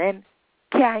 and then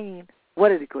carry in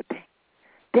what is a good thing.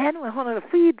 Then when how to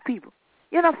feed people.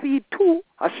 You not feed 2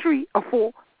 or 3 or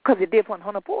 4 because you dip on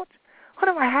 100 porch. How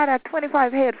do I have that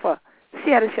 25 head for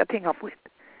share this your thing up with?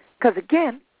 Because,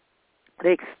 again, the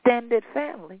extended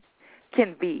family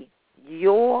can be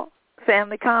your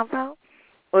family compound,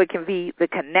 or it can be the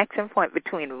connection point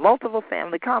between multiple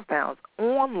family compounds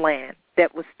on land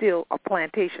that was still a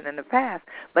plantation in the past,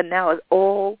 but now is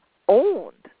all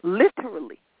owned,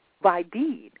 literally, by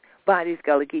deed, by these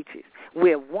Gullah Geechees,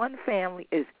 where one family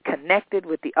is connected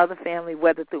with the other family,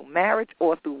 whether through marriage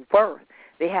or through birth.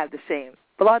 They have the same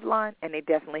bloodline, and they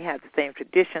definitely have the same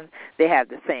traditions. They have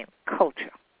the same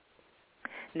culture.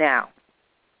 Now,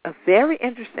 a very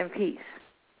interesting piece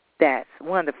that's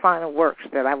one of the final works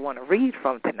that I want to read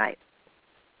from tonight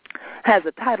has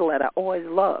a title that I always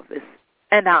love. It's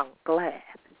And I'm Glad.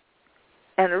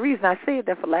 And the reason I say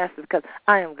that for last is because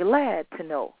I am glad to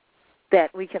know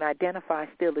that we can identify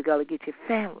still the Gullah Geechee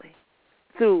family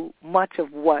through much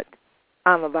of what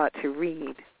I'm about to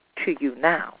read to you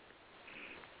now.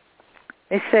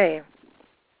 They say,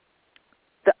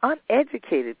 the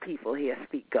uneducated people here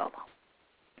speak Gullah.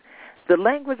 The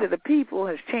language of the people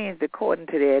has changed according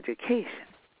to their education.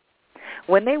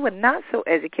 When they were not so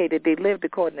educated, they lived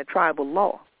according to tribal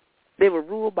law. They were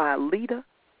ruled by a leader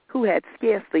who had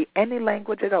scarcely any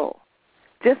language at all,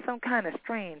 just some kind of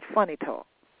strange, funny talk.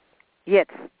 Yet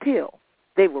still,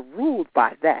 they were ruled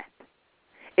by that.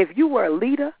 If you were a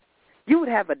leader, you would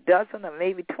have a dozen or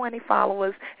maybe 20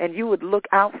 followers, and you would look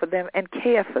out for them and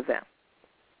care for them.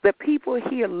 The people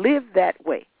here lived that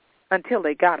way until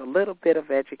they got a little bit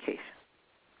of education.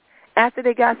 After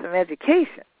they got some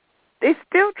education, they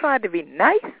still tried to be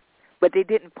nice, but they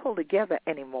didn't pull together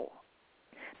anymore.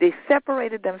 They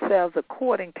separated themselves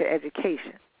according to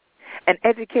education. An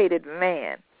educated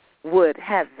man would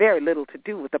have very little to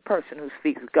do with a person who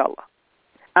speaks Gullah,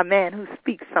 a man who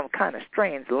speaks some kind of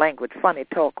strange language, funny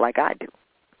talk like I do.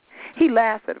 He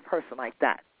laughs at a person like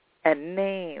that and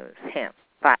names him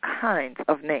by kinds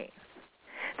of names.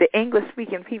 The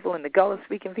English-speaking people and the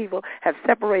Gullah-speaking people have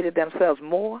separated themselves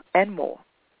more and more,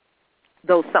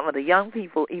 though some of the young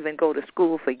people even go to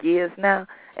school for years now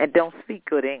and don't speak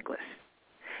good English.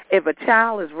 If a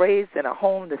child is raised in a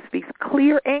home that speaks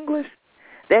clear English,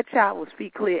 that child will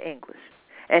speak clear English,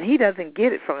 and he doesn't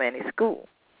get it from any school.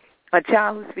 A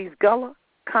child who speaks Gullah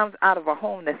comes out of a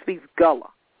home that speaks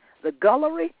Gullah. The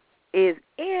Gullahry is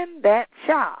in that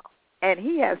child, and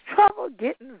he has trouble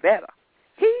getting better.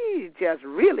 He just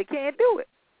really can't do it.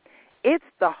 It's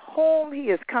the home he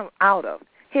has come out of,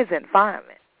 his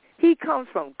environment. He comes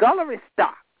from Gullahry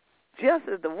stock, just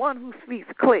as the one who speaks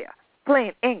clear,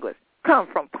 plain English, comes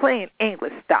from plain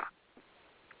English stock.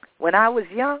 When I was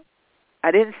young,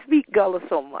 I didn't speak Gullah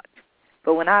so much.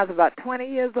 But when I was about 20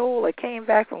 years old, I came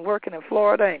back from working in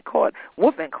Florida and caught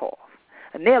whooping cough.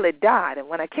 I nearly died, and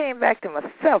when I came back to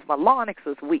myself, my larynx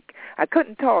was weak. I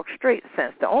couldn't talk straight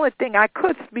sense. The only thing I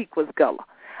could speak was Gullah.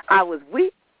 I was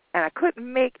weak, and I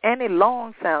couldn't make any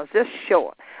long sounds, just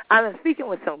short. I've been speaking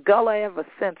with some Gullah ever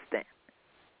since then.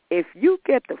 If you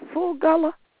get the full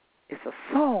Gullah, it's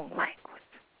a song language.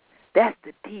 That's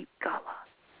the deep Gullah.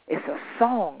 It's a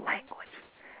song language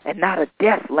and not a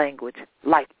deaf language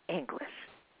like English.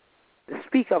 To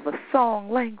speak of a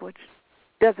song language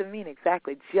doesn't mean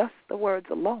exactly just the words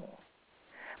alone.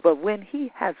 But when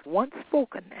he has once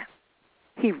spoken them,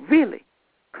 he really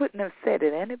couldn't have said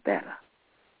it any better.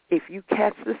 If you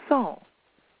catch the song,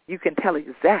 you can tell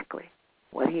exactly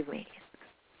what he means.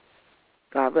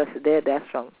 God bless it there. That's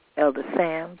from Elder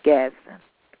Sam Gadsden,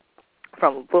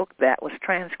 from a book that was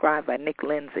transcribed by Nick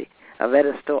Lindsay of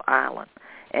Edisto Island,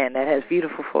 and that has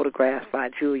beautiful photographs by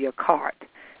Julia Cart.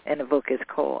 And the book is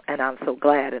called And I'm So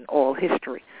Glad, an Oral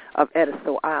History of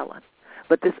Edisto Island.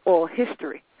 But this oral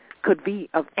history could be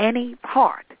of any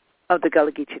part of the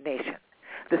Gullah Geechee Nation.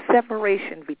 The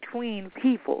separation between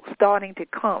people starting to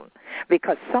come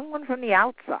because someone from the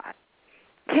outside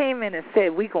came in and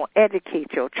said, we're going to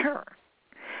educate your children.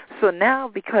 So now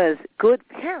because good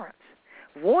parents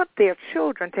want their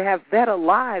children to have better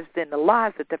lives than the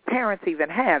lives that the parents even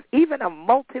have. Even a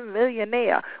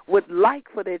multimillionaire would like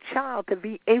for their child to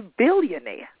be a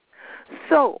billionaire.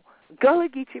 So Gullah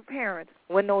Geechee parents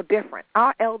were no different.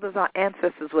 Our elders, our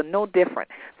ancestors were no different.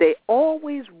 They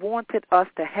always wanted us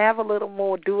to have a little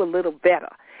more, do a little better.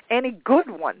 Any good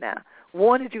one now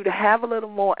wanted you to have a little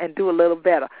more and do a little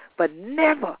better, but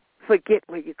never forget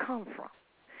where you come from.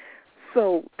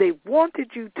 So they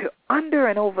wanted you to under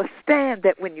and understand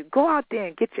that when you go out there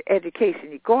and get your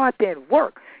education, you go out there and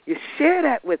work, you share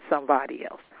that with somebody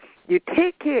else. You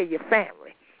take care of your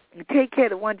family. You take care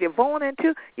of the one you're born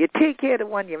into. You take care of the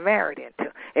one you're married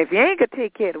into. If you ain't going to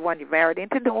take care of the one you're married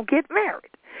into, don't get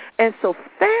married. And so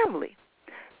family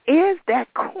is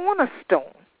that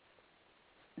cornerstone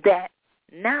that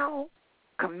now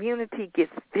community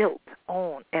gets built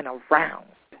on and around.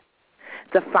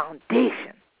 the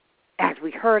foundation, as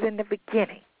we heard in the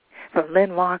beginning from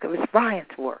Lynn Marcus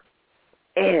Bryant's work,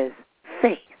 is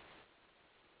faith.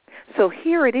 So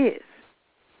here it is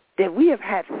that we have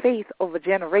had faith over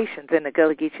generations in the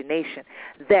Gullah Geechee Nation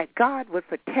that God would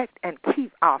protect and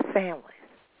keep our families,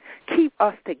 keep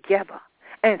us together,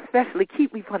 and especially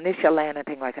keep me from this your land and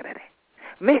things like that.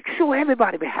 Make sure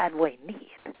everybody be had what he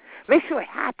need. Make sure he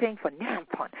had things for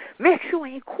Nampon. Make sure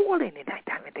he ain't calling in that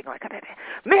time and things like that.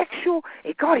 Make sure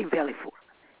he got him belly full.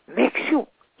 Make sure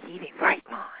he in right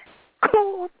mind.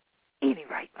 Clothes in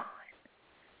right mind.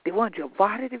 They wanted your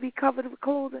body to be covered with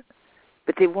clothing,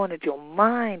 but they wanted your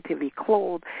mind to be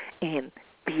clothed and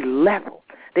be level.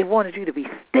 They wanted you to be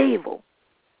stable,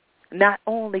 not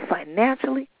only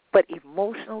financially, but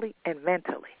emotionally and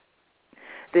mentally.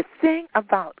 The thing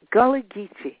about Gullah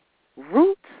Geechee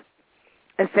roots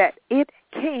is that it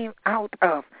came out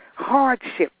of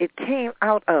hardship. It came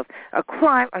out of a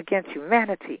crime against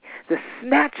humanity, the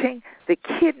snatching, the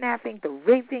kidnapping, the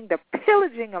raping, the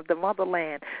pillaging of the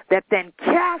motherland that then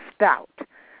cast out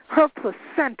her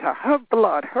placenta, her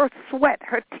blood, her sweat,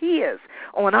 her tears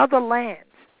on other lands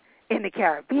in the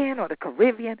Caribbean or the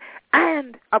Caribbean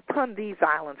and upon these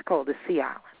islands called the Sea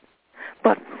Islands.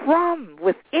 But from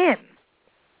within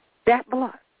that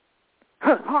blood,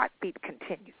 her heartbeat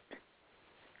continued.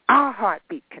 Our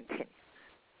heartbeat continues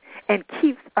and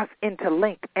keeps us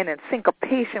interlinked and in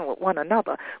syncopation with one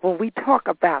another. When we talk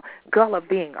about Gullah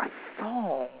being a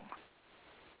song,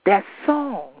 that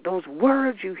song, those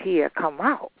words you hear come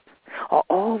out, are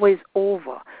always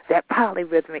over that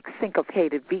polyrhythmic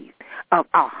syncopated beat of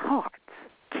our hearts,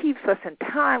 keeps us in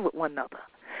time with one another.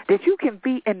 That you can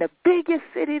be in the biggest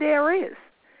city there is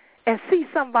and see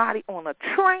somebody on a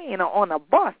train or on a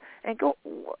bus and go,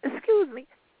 excuse me,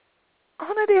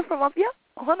 are they from up here?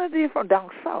 Are they from down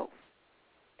south?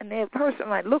 And that person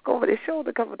might look over their shoulder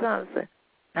a couple of times and say,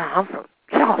 no, I'm from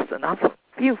Charleston, I'm from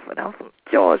Beaufort, I'm from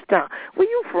Georgetown. Where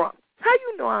you from? How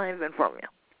you know I ain't been from here?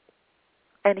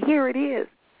 And here it is.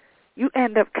 You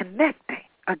end up connecting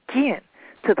again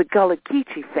to the Gullah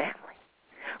Geechee family,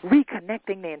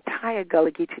 reconnecting the entire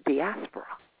Gullah Geechee diaspora,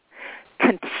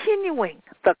 continuing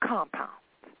the compound,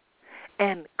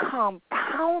 and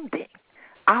compounding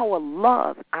our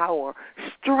love, our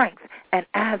strength, and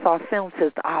as our film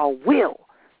says, our will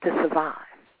to survive.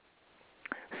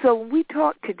 So when we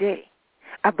talk today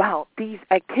about these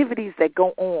activities that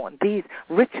go on, these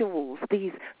rituals,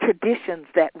 these traditions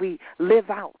that we live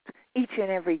out each and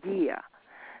every year,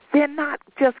 they're not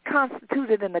just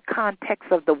constituted in the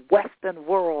context of the Western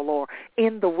world or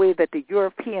in the way that the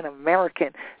European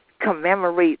American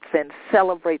commemorates and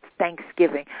celebrates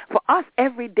Thanksgiving. For us,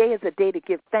 every day is a day to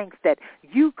give thanks that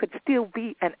you could still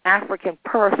be an African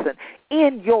person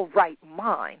in your right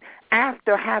mind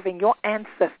after having your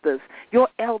ancestors, your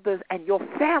elders, and your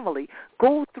family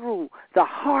go through the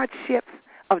hardships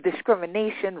of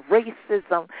discrimination,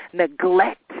 racism,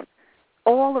 neglect,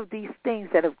 all of these things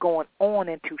that have gone on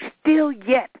and to still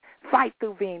yet fight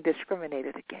through being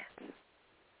discriminated against.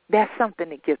 That's something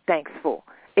to give thanks for.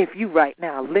 If you right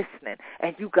now listening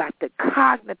and you got the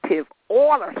cognitive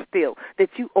order still that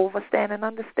you understand and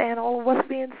understand all of what's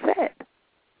being said.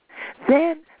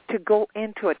 Then to go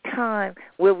into a time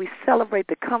where we celebrate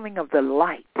the coming of the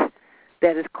light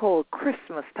that is called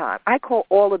Christmas time. I call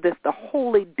all of this the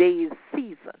Holy Days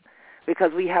season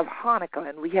because we have Hanukkah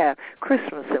and we have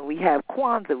Christmas and we have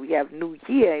Kwanzaa, we have New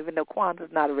Year, even though Kwanzaa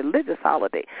is not a religious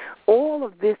holiday. All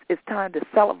of this is time to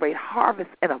celebrate harvest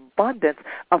and abundance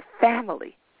of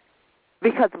family.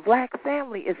 Because black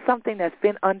family is something that's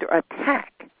been under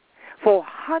attack for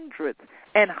hundreds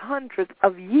and hundreds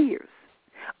of years.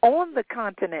 On the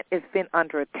continent, it's been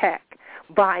under attack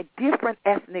by different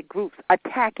ethnic groups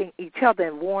attacking each other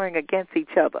and warring against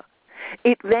each other.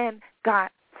 It then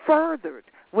got furthered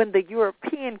when the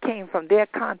European came from their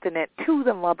continent to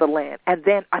the motherland and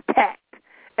then attacked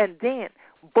and then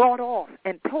bought off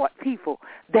and taught people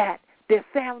that their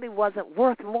family wasn't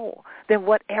worth more than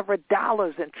whatever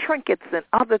dollars and trinkets and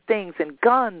other things and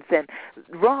guns and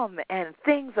rum and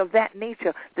things of that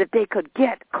nature that they could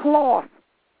get, cloth,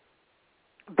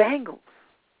 bangles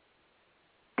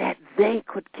that they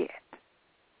could get.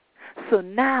 So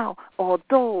now,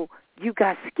 although you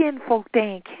got skin folk, they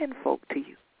ain't kinfolk to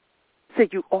you. So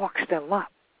you auction them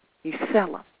up. You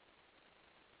sell them.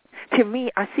 To me,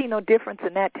 I see no difference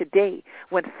in that today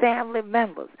when family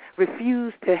members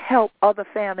refuse to help other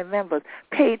family members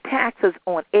pay taxes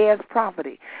on heirs'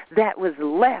 property that was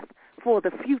left for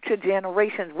the future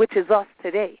generations, which is us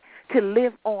today, to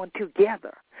live on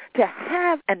together, to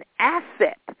have an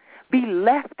asset be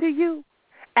left to you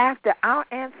after our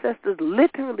ancestors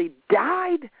literally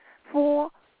died for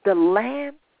the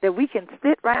land that we can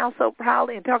sit around so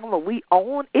proudly and talk about we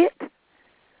own it,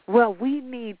 well, we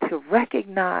need to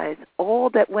recognize all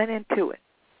that went into it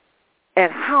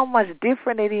and how much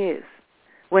different it is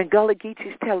when Gullah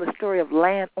Geechees tell the story of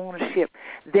land ownership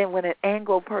than when an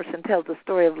Anglo person tells the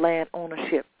story of land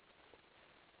ownership.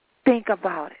 Think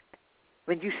about it.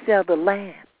 When you sell the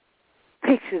land,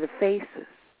 picture the faces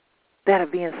that are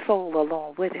being sold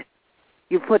along with it.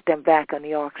 You put them back on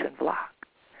the auction block.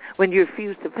 When you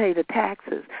refuse to pay the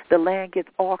taxes, the land gets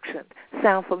auctioned.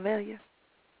 Sound familiar?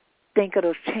 Think of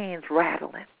those chains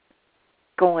rattling,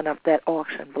 going up that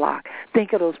auction block.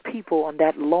 Think of those people on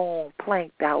that long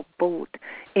planked out boat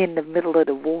in the middle of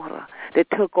the water that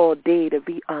took all day to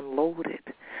be unloaded,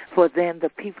 for then the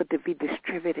people to be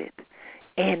distributed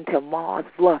into Mars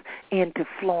Bluff, into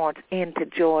Florence, into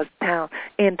Georgetown,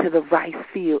 into the rice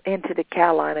field, into the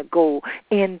Carolina gold,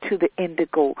 into the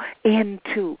indigo,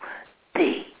 into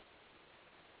the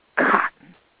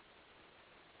cotton.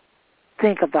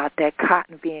 Think about that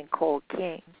cotton being called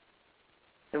king,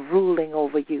 ruling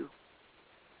over you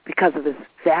because of its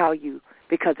value,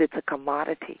 because it's a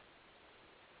commodity.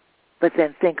 But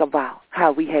then think about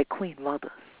how we had queen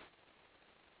mothers,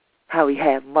 how we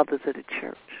had mothers of the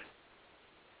church,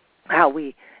 how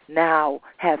we now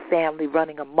have family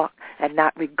running amok and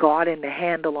not regarding the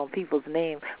handle on people's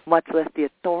name, much less the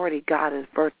authority God has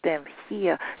birthed them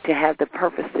here to have the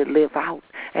purpose to live out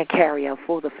and carry out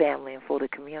for the family and for the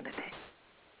community.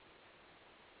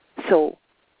 So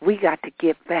we got to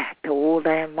get back to old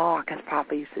landmark, as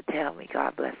Papa used to tell me,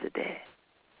 God bless the dead,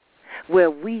 where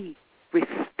we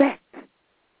respect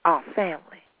our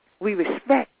family, we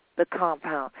respect the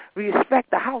compound, we respect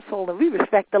the household, and we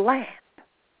respect the land.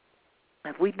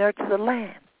 If we nurture the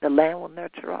land will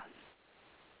nurture us.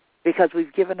 Because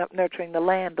we've given up nurturing the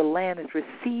land is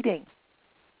receding.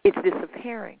 It's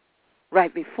disappearing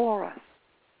right before us.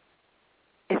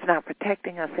 It's not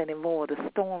protecting us anymore. The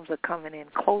storms are coming in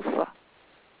closer.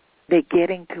 They're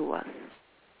getting to us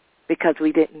because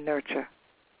we didn't nurture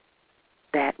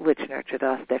that which nurtured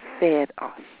us, that fed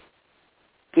us,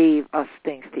 gave us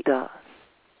things to do.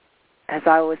 As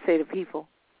I always say to people,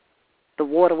 the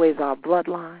waterways are our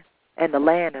bloodline, and the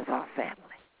land is our family.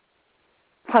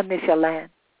 Upon this your land,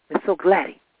 we're so glad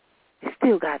it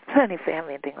still got plenty of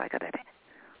family and things like that.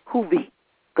 Who be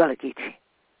Gullah Geechee?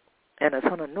 And it's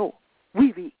going to know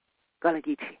we be Gullah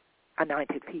Geechee,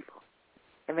 anointed people.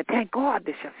 And we thank God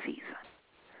this your season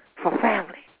for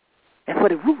family and for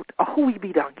the root of who we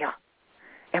be down young.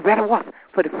 And rather what?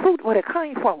 For the fruit where they're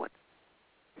coming forward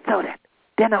so that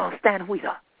they don't understand who we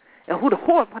are and who the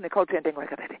whole upon the culture and things like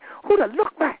that. Who to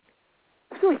look back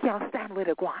so he can't stand where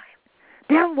they're going.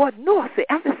 Them what no say,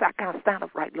 emphasis I can't stand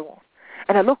up right long.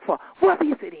 And I look for what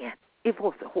is it in? It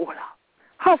was the hold up.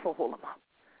 How for hold them up?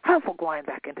 How for going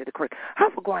back into the creek? How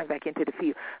for going back into the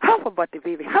field? How for butt the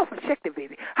baby? How for check the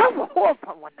baby? How for hold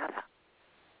from one another?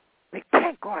 We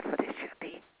thank God for this year,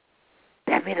 day.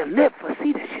 That made a live for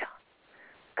see this year.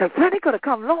 Because plenty could have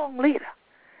come long later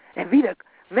and be the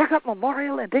make up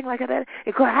memorial and things like that.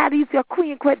 It could have these your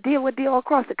queen quit deal with deal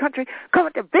across the country come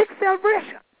at the big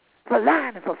celebration for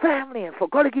land and for family and for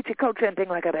Gullah Geechee culture and things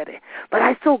like that. But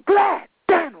I'm so glad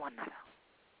than one another.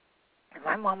 And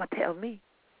my mama tell me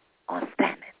on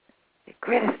standing the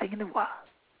greatest thing in the world.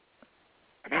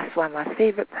 And that's why my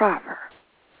favorite proverb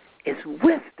is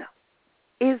wisdom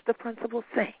is the principal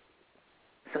thing.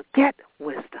 So get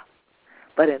wisdom.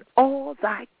 But in all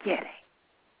thy getting,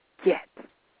 get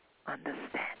understanding.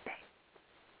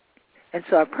 And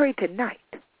so I pray tonight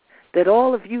that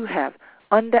all of you have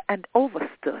under and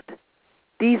overstood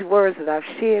these words that I've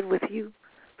shared with you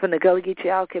from the Gullah Geechee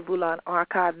Al-Kebulan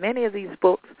archive. Many of these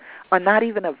books are not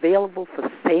even available for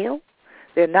sale.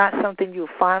 They're not something you'll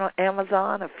find on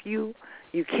Amazon. A few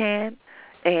you can.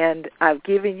 And I've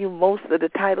given you most of the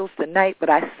titles tonight, but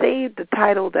I saved the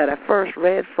title that I first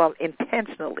read from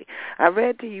intentionally. I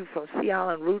read to you from Sea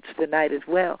Island Roots tonight as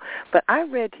well, but I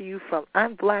read to you from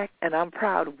I'm Black and I'm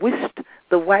Proud, Wished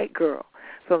the White Girl,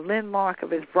 from Lynn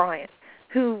Markovitz Bryant,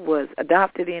 who was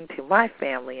adopted into my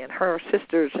family, and her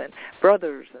sisters and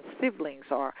brothers and siblings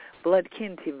are blood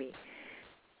kin to me.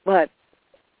 But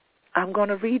I'm going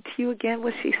to read to you again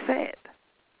what she said.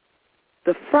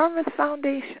 The firmest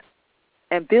foundation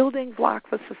and building block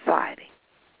for society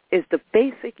is the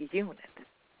basic unit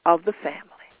of the family.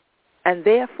 And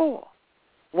therefore,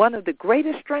 one of the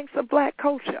greatest strengths of black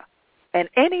culture and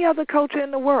any other culture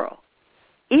in the world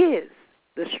is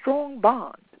the strong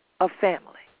bond of family.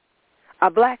 A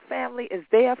black family is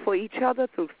there for each other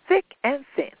through thick and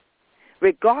thin,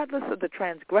 regardless of the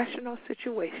transgression or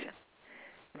situation.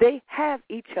 They have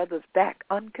each other's back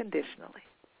unconditionally.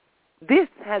 This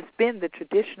has been the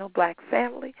traditional black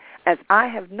family as I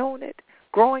have known it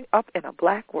growing up in a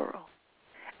black world.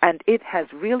 And it has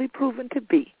really proven to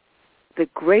be the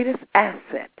greatest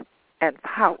asset and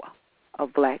power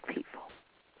of black people.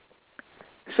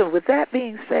 So with that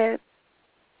being said,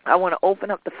 I want to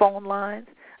open up the phone lines.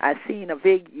 I've seen a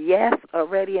big yes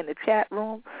already in the chat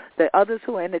room. The others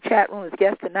who are in the chat room as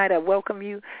guests tonight, I welcome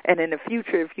you. And in the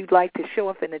future, if you'd like to show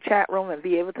up in the chat room and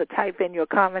be able to type in your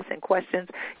comments and questions,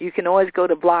 you can always go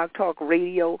to Blog Talk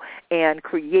Radio and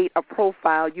create a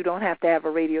profile. You don't have to have a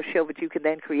radio show, but you can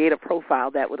then create a profile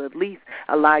that would at least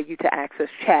allow you to access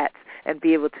chats and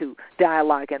be able to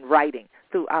dialogue and writing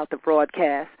throughout the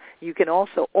broadcast. You can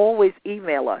also always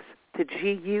email us to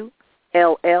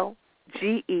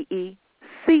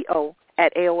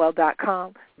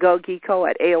GULLGEECO@AOL.com,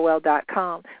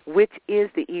 GullGeeko@AOL.com, which is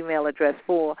the email address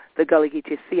for the Gullah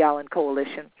Geechee Sea Island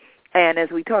Coalition. And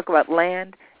as we talk about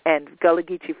land and Gullah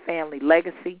Geechee family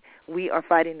legacy, we are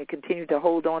fighting to continue to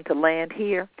hold on to land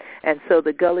here. And so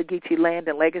the Gullah Geechee Land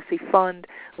and Legacy Fund,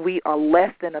 we are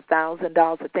less than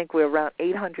 $1,000. I think we're around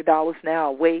 $800 now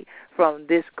away from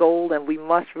this goal, and we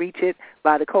must reach it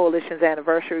by the coalition's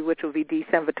anniversary, which will be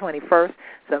December 21st.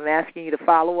 So I'm asking you to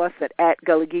follow us at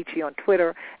Gullah Geechee on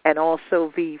Twitter, and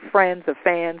also be friends or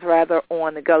fans, rather,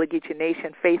 on the Gullah Geechee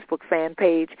Nation Facebook fan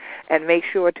page. And make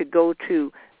sure to go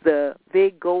to the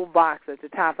big gold box at the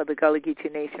top of the Gullah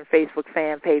Geechee Nation Facebook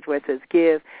fan page where it says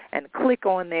Give, and click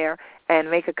on there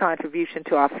and make a contribution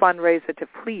to our fundraiser to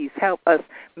please help us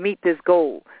meet this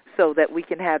goal so that we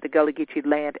can have the Gullah Geechee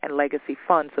Land and Legacy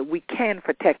Fund so we can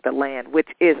protect the land, which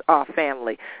is our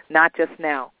family, not just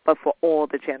now, but for all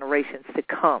the generations to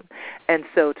come. And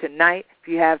so tonight, if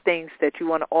you have things that you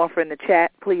want to offer in the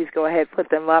chat, please go ahead, put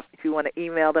them up. If you want to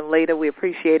email them later, we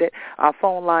appreciate it. Our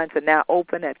phone lines are now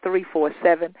open at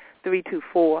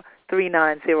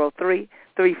 347-324-3903,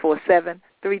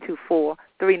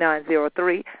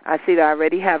 347-324-3903. I see that I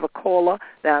already have a caller.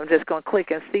 Now I'm just going to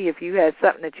click and see if you had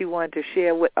something that you wanted to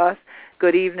share with us.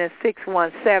 Good evening,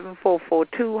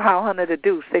 617-442. How honor to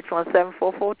do?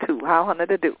 617-442. How honor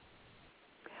to do?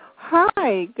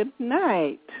 Hi, good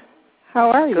night.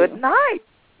 How are you? Good night.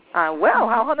 I'm well.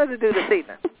 How honor to do this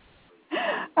evening?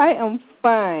 I am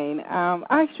fine.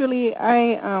 Actually,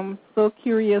 I am so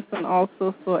curious and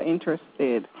also so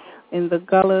interested in the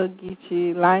Gullah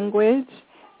Geechee language,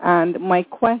 and my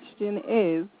question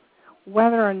is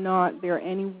whether or not there are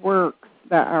any works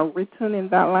that are written in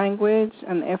that language,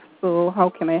 and if so, how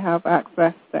can I have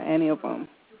access to any of them?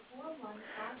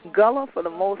 Gullah, for the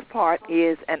most part,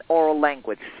 is an oral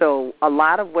language. So a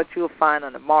lot of what you'll find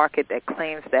on the market that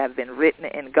claims to have been written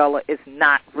in Gullah is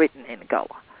not written in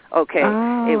Gullah. Okay?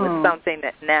 Oh. It was something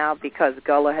that now, because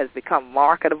Gullah has become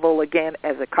marketable again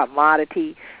as a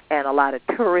commodity, and a lot of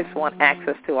tourists want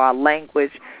access to our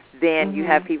language, then you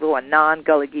have people who are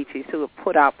non-Gullah Geechees who have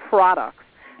put out products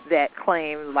that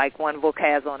claim, like one book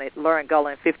has on it, Learn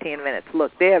Gullah in 15 minutes.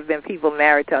 Look, there have been people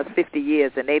married to us 50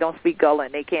 years, and they don't speak Gullah,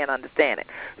 and they can't understand it.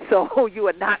 So you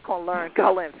are not going to learn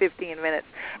Gullah in 15 minutes,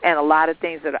 and a lot of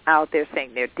things that are out there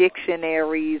saying they're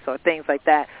dictionaries or things like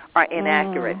that are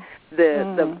inaccurate.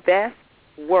 The best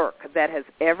work that has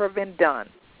ever been done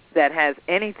that has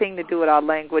anything to do with our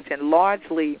language and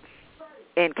largely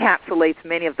encapsulates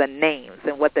many of the names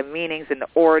and what the meanings and the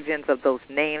origins of those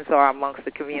names are amongst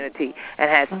the community, and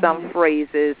has some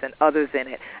phrases and others in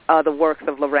it, are the works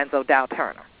of Lorenzo Dow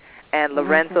Turner. And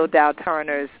Lorenzo Dow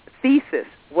Turner's thesis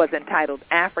was entitled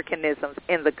Africanisms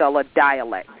in the Gullah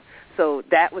Dialect. So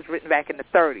that was written back in the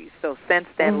 30s. So since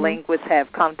then, linguists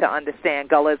have come to understand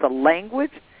Gullah is a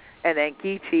language, and then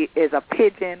Geechee is a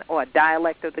pidgin or a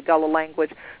dialect of the Gullah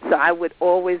language. So I would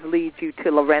always lead you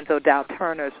to Lorenzo Dow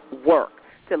Turner's work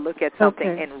to look at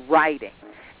something in writing.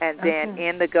 And then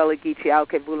in the Gullah Geechee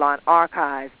Aukebulon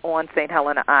archives on St.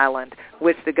 Helena Island,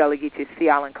 which the Gullah Geechee Sea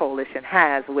Island Coalition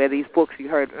has, where these books, you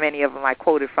heard many of them I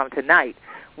quoted from tonight,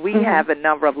 we have a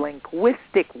number of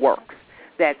linguistic works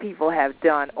that people have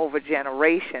done over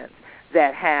generations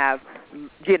that have,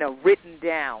 written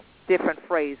down different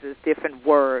phrases, different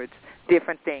words,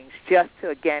 different things, just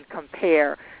to, again,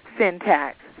 compare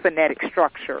syntax, phonetic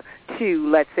structure to,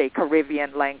 let's say,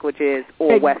 Caribbean languages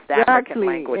or West African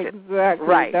languages. Exactly.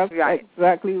 Right. That's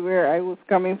exactly where I was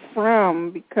coming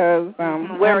from, because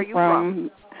where are you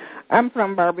from? I'm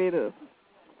from Barbados.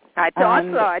 I thought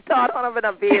so. I thought on of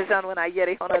a vision when I get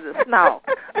it on the snow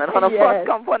and on the first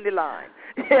come on the line.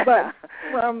 But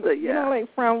from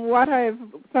from what I've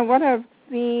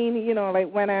seen, like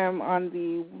when I'm on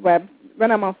the web,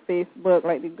 when I'm on Facebook,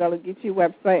 like the Gullah Geechee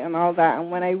website and all that,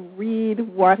 and when I read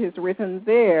what is written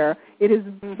there, it is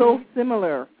so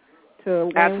similar to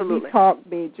when Absolutely. we talk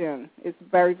Bajan. It's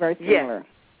very, very similar. Yes,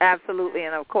 absolutely.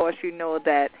 And, of course, you know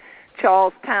that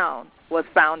Charlestown was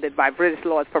founded by British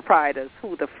Lords Proprietors,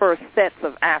 who the first sets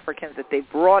of Africans that they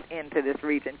brought into this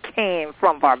region came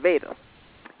from Barbados.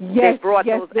 Yes, they brought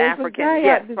yes, those there's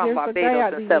Africans, from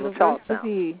Barbados and settled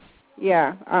Charlestown.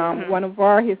 Yeah, one of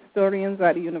our historians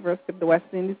at the University of the West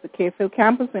Indies, the Cayfield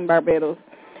campus in Barbados,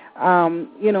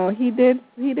 you know, he did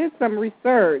some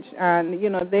research, and you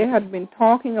know, they had been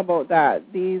talking about that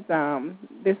this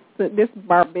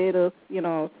Barbados, you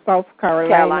know, South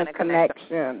Carolina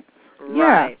connection.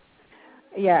 Right.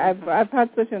 Yeah, I've had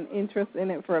such an interest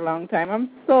in it for a long time. I'm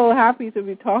so happy to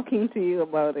be talking to you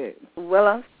about it.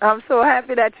 Well, I'm so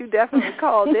happy that you definitely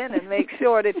called in, and make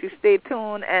sure that you stay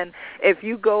tuned. And if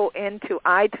you go into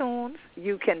iTunes,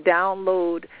 you can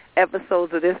download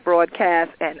episodes of this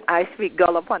broadcast, and I speak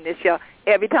Gullah upon this show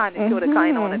every time they show the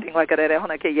kind of thing like that.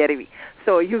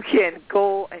 So you can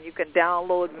go and you can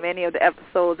download many of the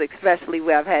episodes, especially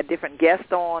where I've had different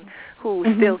guests on who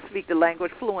still speak the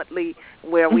language fluently,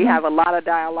 where we have a lot of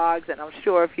dialogues, and I'm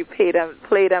sure if you play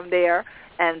them there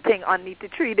and think underneath the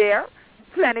tree there,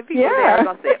 plenty of people there are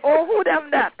going to say, oh, who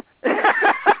them that? Who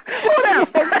them?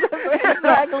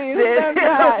 Exactly. Who them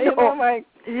that? You know,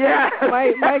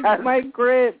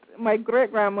 my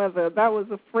great grandmother, that was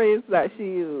a phrase that she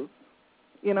used.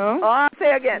 You know? Oh,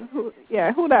 say again. Who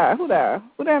that? Who them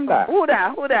that? Who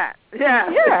that? Yeah.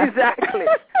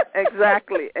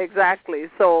 Exactly.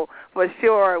 So for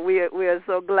sure, we are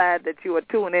so glad that you are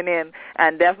tuning in,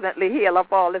 and definitely heal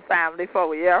up all the family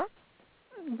for you. Yeah?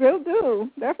 Will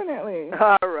do, definitely.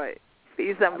 All right.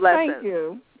 Peace and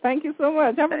blessings. Thank you so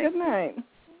much. Have a good night.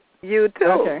 You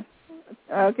too.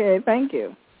 Okay. Thank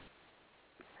you.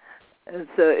 And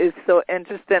so it's so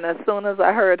interesting. As soon as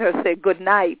I heard her say good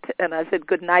night, and I said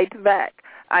good night back,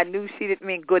 I knew she didn't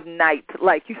mean good night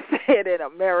like you said in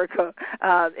America,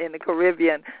 in the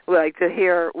Caribbean. Like to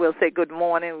hear, we'll say good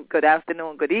morning, good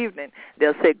afternoon, good evening.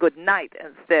 They'll say good night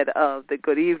instead of the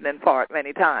good evening part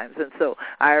many times. And so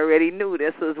I already knew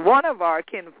this was one of our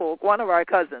kinfolk, one of our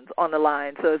cousins on the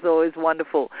line. So it's always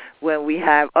wonderful when we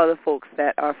have other folks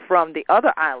that are from the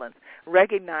other islands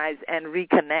recognize and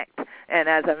reconnect. And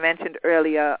as I mentioned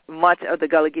earlier, much of the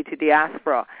Gullah Geechee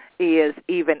diaspora is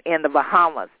even in the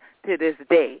Bahamas to this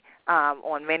day,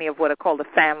 on many of what are called the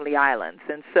family islands.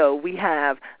 And so we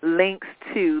have links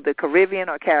to the Caribbean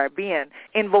or Caribbean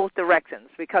in both directions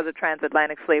because of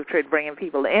transatlantic slave trade bringing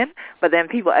people in, but then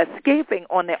people escaping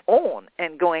on their own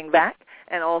and going back,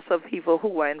 and also people who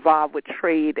were involved with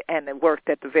trade and worked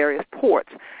at the various ports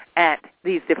at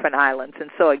these different islands. And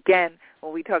so again,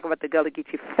 when we talk about the Gullah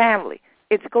Geechee family,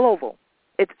 it's global,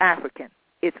 it's African,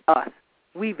 it's us.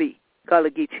 We be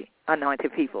Gullah Geechee,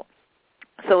 anointed people.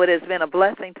 So it has been a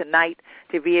blessing tonight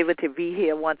to be able to be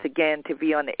here once again, to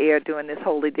be on the air during this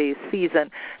Holy Days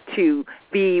season, to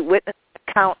be witnessing the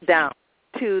countdown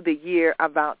to the year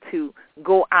about to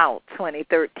go out,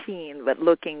 2013, but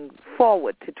looking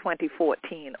forward to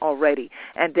 2014 already,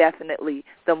 and definitely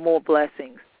the more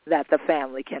blessings that the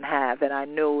family can have. And I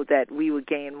know that we will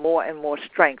gain more and more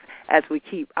strength as we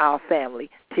keep our family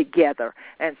together.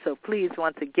 And so please,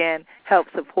 once again, help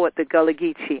support the Gullah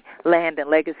Geechee Land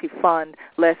and Legacy Fund.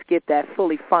 Let's get that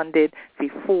fully funded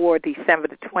before December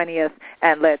the 20th,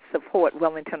 and let's support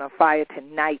Wilmington on Fire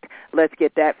tonight. Let's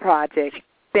get that project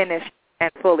finished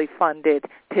and fully funded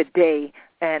today,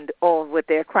 and all with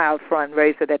their crowd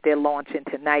fundraiser that they're launching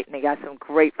tonight. And they got some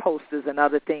great posters and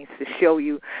other things to show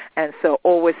you. And so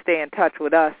always stay in touch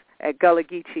with us at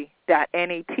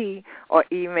gullahgeechee.net or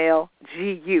email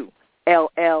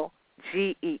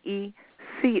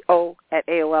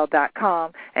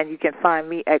gullgeeco@AOL.com. And you can find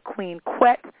me at Queen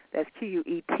Quet, that's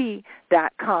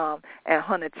QUET.com. And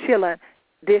Hunter Chillin,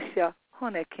 Disha,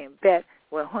 Hunter can bet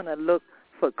when Hunter look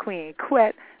for Queen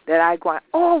Quet that I going to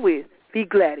always be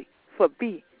glad for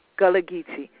be Gullah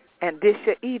Geechee. And this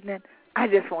your evening, I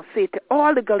just want to say to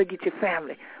all the Gullah Geechee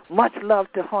family, much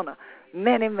love to Hunter,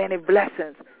 many, many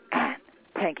blessings, and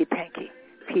tanky,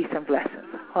 peace and blessings.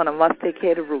 Hunter must take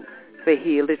care of the root for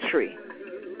heal the tree.